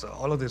pitfalls,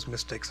 all of these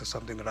mistakes are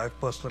something that I've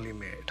personally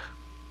made.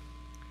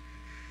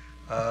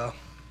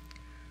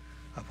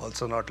 I've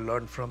also not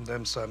learned from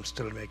them, so I'm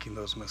still making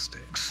those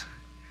mistakes.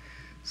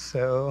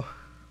 So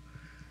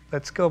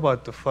let's go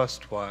about the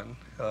first one.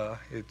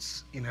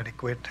 It's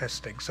inadequate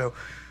testing. So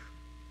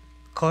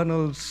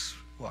kernels,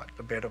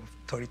 a bit of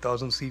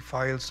 30,000 C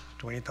files,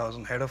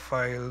 20,000 header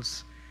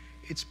files.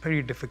 It's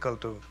pretty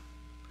difficult to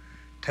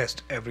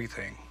test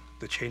everything.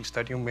 The change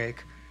that you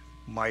make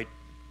might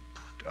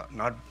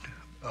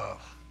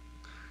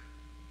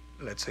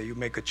let's say you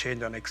make a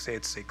change on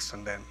x86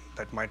 and then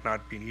that might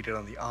not be needed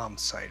on the ARM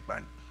side,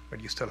 but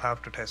you still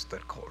have to test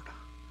that code,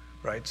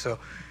 right? So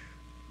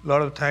a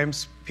lot of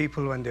times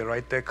people, when they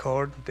write their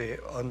code, they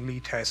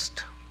only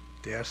test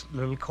their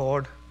little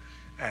code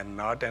and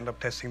not end up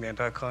testing the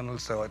entire kernel,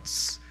 so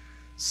it's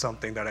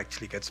something that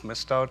actually gets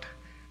missed out.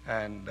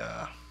 And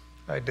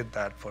I did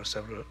that for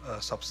several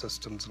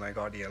subsystems, and I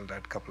got yelled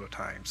at a couple of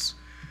times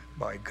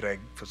by Greg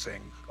for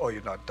saying, oh,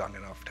 you're not done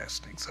enough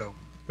testing. So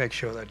make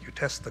sure that you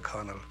test the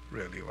kernel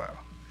really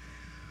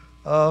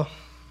well.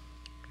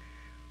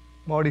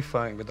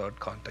 Modifying without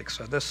context.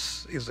 So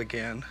this is,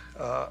 again,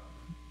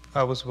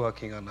 I was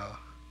working on a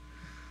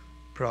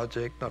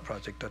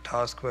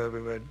task where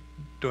we were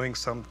doing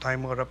some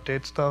timer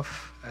update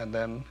stuff, and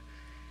then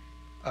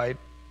I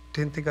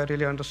didn't think I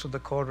really understood the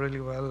code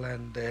really well,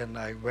 and then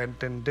I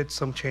went and did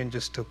some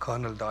changes to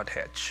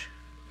kernel.h.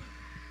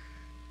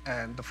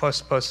 And the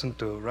first person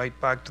to write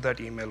back to that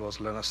email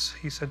was Linus.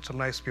 He said some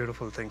nice,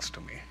 beautiful things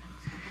to me.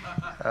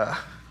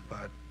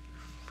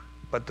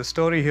 But the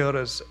story here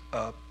is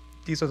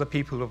these are the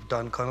people who've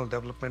done kernel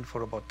development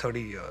for about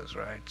 30 years,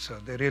 right? So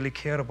they really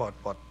care about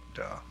what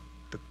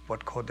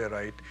code they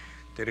write.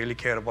 They really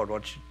care about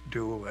what you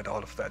do and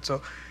all of that.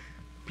 So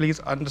please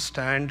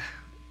understand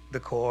the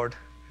code,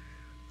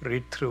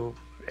 read through,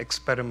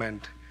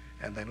 experiment,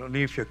 and then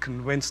only if you're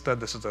convinced that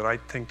this is the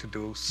right thing to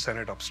do, send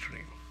it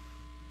upstream,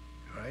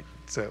 right?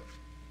 So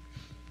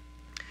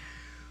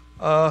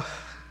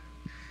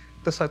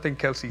this I think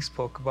Kelsey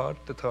spoke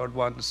about. The third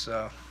one's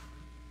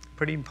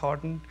pretty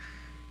important.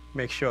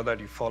 Make sure that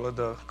you follow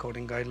the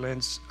coding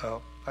guidelines.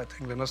 I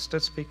think Linus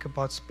did speak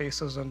about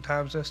spaces and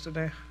tabs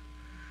yesterday.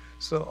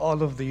 So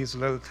all of these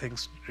little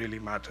things really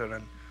matter,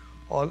 and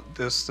all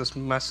this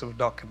massive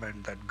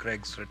document that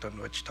Greg's written,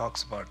 which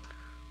talks about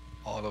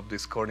all of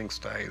these coding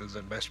styles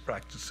and best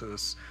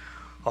practices,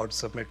 how to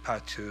submit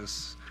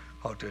patches,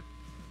 how to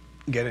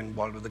get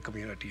involved with the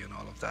community and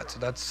all of that. So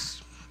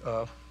that's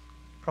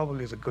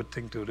probably is a good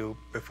thing to do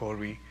before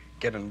we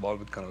get involved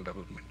with kernel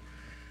development.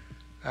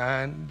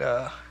 And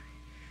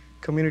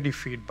community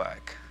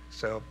feedback.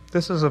 So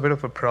this is a bit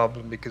of a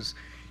problem because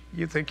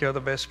you think you're the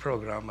best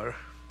programmer,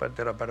 but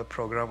there are better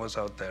programmers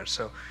out there.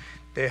 So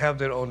they have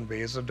their own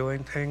ways of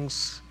doing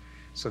things.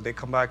 So they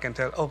come back and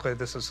tell, okay,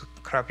 this is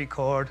crappy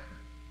code.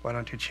 Why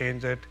don't you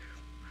change it?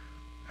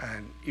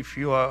 And if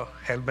you are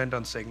hell-bent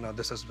on saying, no,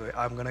 this is the way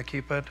I'm going to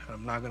keep it,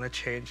 I'm not going to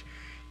change,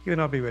 you will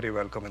not be very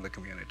welcome in the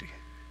community,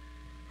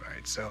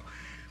 right? So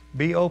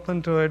be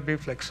open to it, be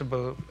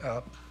flexible,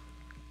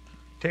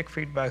 take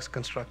feedbacks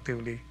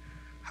constructively,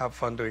 have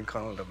fun doing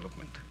kernel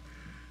development.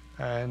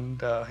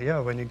 And yeah,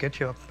 when you get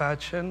your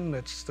patch in,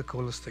 it's the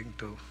coolest thing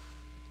to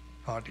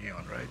party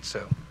on, right?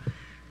 So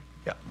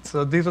yeah,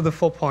 so these are the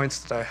 4 points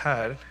that I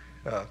had.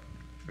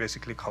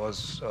 Basically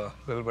covers a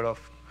little bit of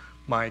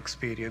my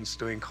experience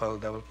doing kernel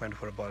development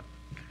for about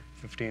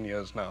 15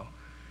 years now.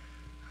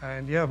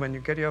 And yeah, when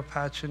you get your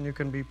patch in, you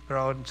can be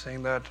proud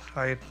saying that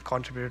I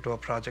contributed to a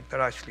project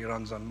that actually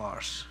runs on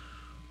Mars,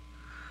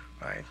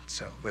 right?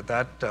 So with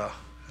that, I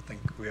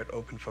think we are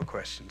open for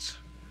questions.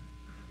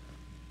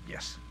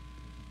 Yes.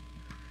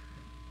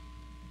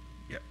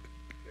 Yeah.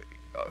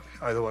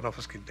 Either one of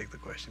us can take the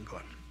question. Go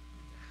on.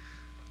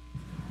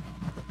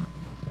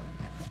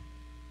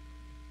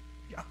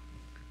 Yeah.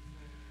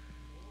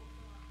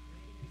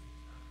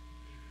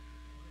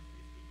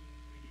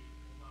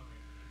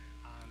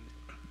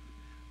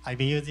 I've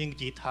been using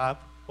GitHub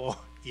for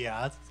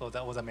years, so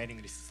that was a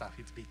mailing list stuff.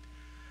 It's a bit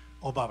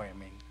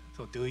overwhelming.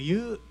 So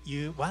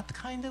what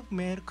kind of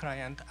mail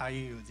client are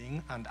you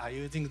using? And are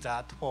you using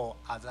that for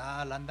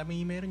other random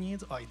email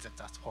needs, or is it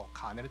just for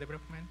kernel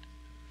development?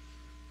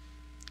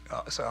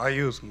 So I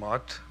use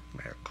Mott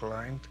mail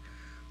client.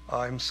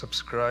 I'm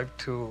subscribed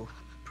to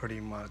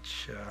pretty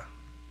much,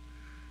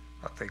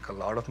 I think, a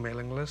lot of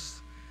mailing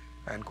lists.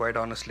 And quite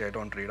honestly, I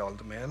don't read all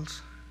the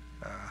mails.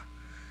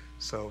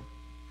 So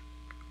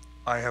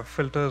I have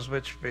filters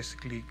which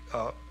basically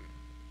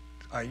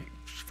I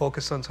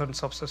focus on certain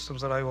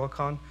subsystems that I work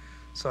on.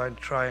 So I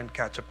try and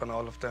catch up on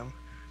all of them.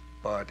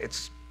 But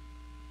it's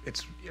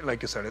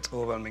like you said, it's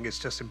overwhelming. It's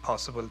just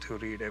impossible to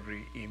read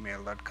every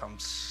email that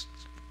comes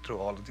through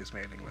all of these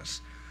mailing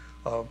lists.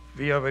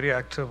 We are very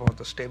active on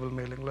the stable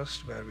mailing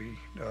list where we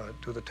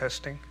do the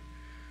testing.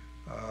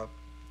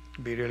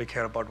 We really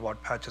care about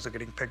what patches are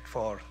getting picked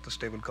for the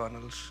stable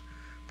kernels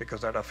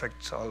because that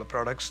affects all the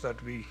products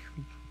that we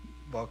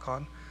work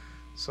on.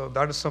 So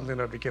that is something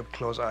that we keep a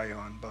close eye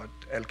on, but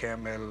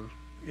LKML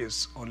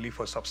is only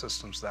for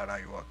subsystems that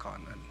I work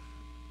on. And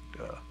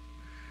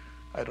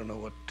I don't know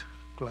what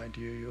client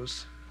you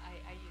use.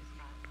 I use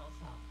Mac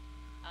also.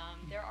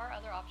 There are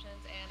other options,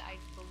 and I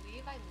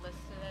believe I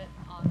listed it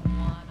on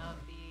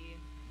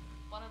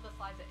one of the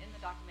slides in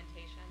the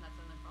documentation that's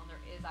in the Chrome.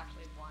 There is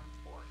actually one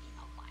for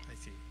email clients. I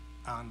see.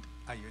 And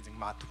are you using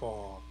Matt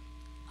for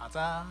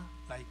other,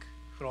 like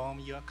from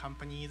your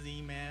company's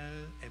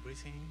email,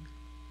 everything?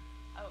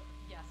 Oh,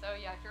 yeah. So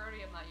yeah, if you're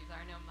already a Matt user,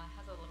 I know Matt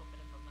has a little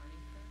bit of a learning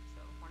curve.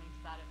 So warning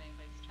to that, if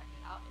anybody's checking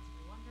it out, it's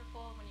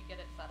wonderful when you get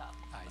it set up.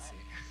 I see.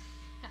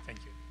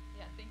 Thank you.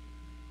 Yeah, thank you.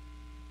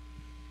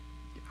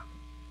 Yeah.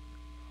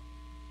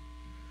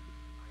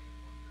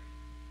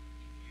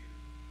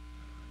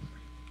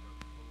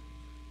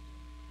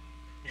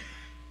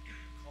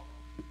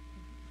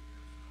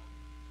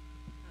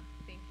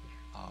 Thank you.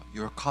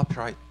 Your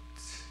copyright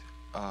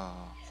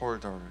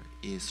holder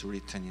is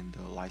written in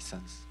the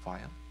license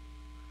file?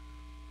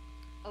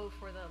 Oh,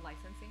 for the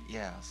licensing?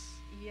 Yes.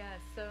 Yeah,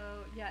 so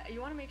yeah, you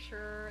want to make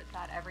sure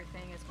that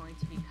everything is going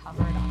to be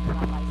covered under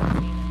that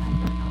licensing and that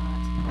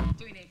you're not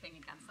doing anything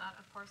against that,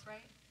 of course,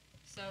 right?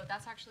 So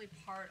that's actually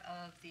part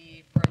of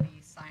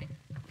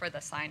for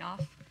the sign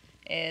off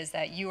is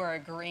that you are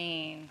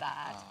agreeing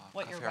that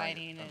what you're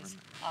writing is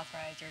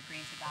authorized, you're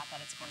agreeing to that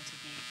it's going to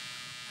be,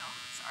 oh,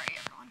 sorry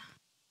everyone.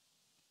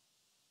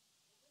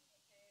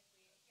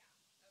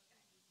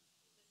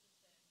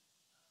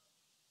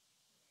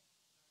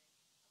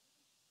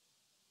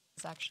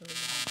 It's actually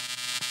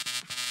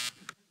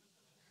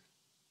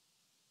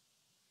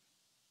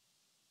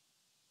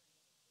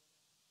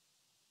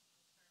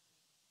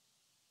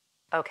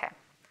okay.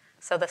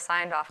 So the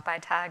signed off by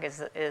tag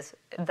is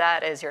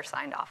your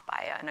signed off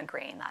by and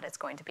agreeing that it's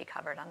going to be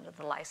covered under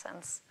the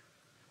license.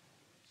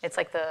 It's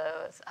like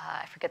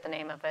I forget the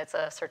name of it. It's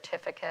a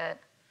certificate.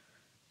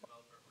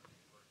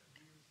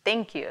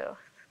 Thank you.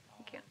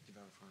 Thank you.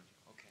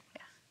 Okay.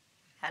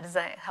 Yeah. Does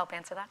that help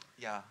answer that?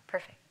 Yeah.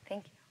 Perfect.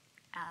 Thank you.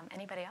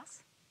 Anybody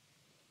else?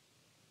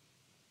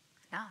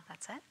 No,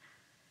 that's it.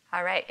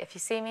 All right. If you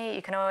see me,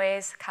 you can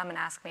always come and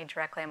ask me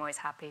directly. I'm always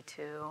happy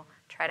to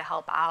try to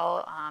help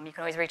out. You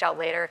can always reach out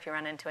later if you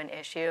run into an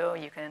issue.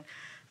 You can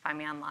find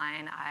me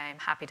online. I'm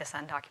happy to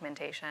send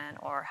documentation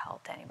or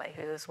help to anybody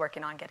who's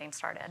working on getting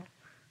started.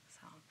 So,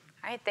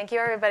 all right. Thank you,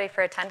 everybody,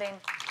 for attending.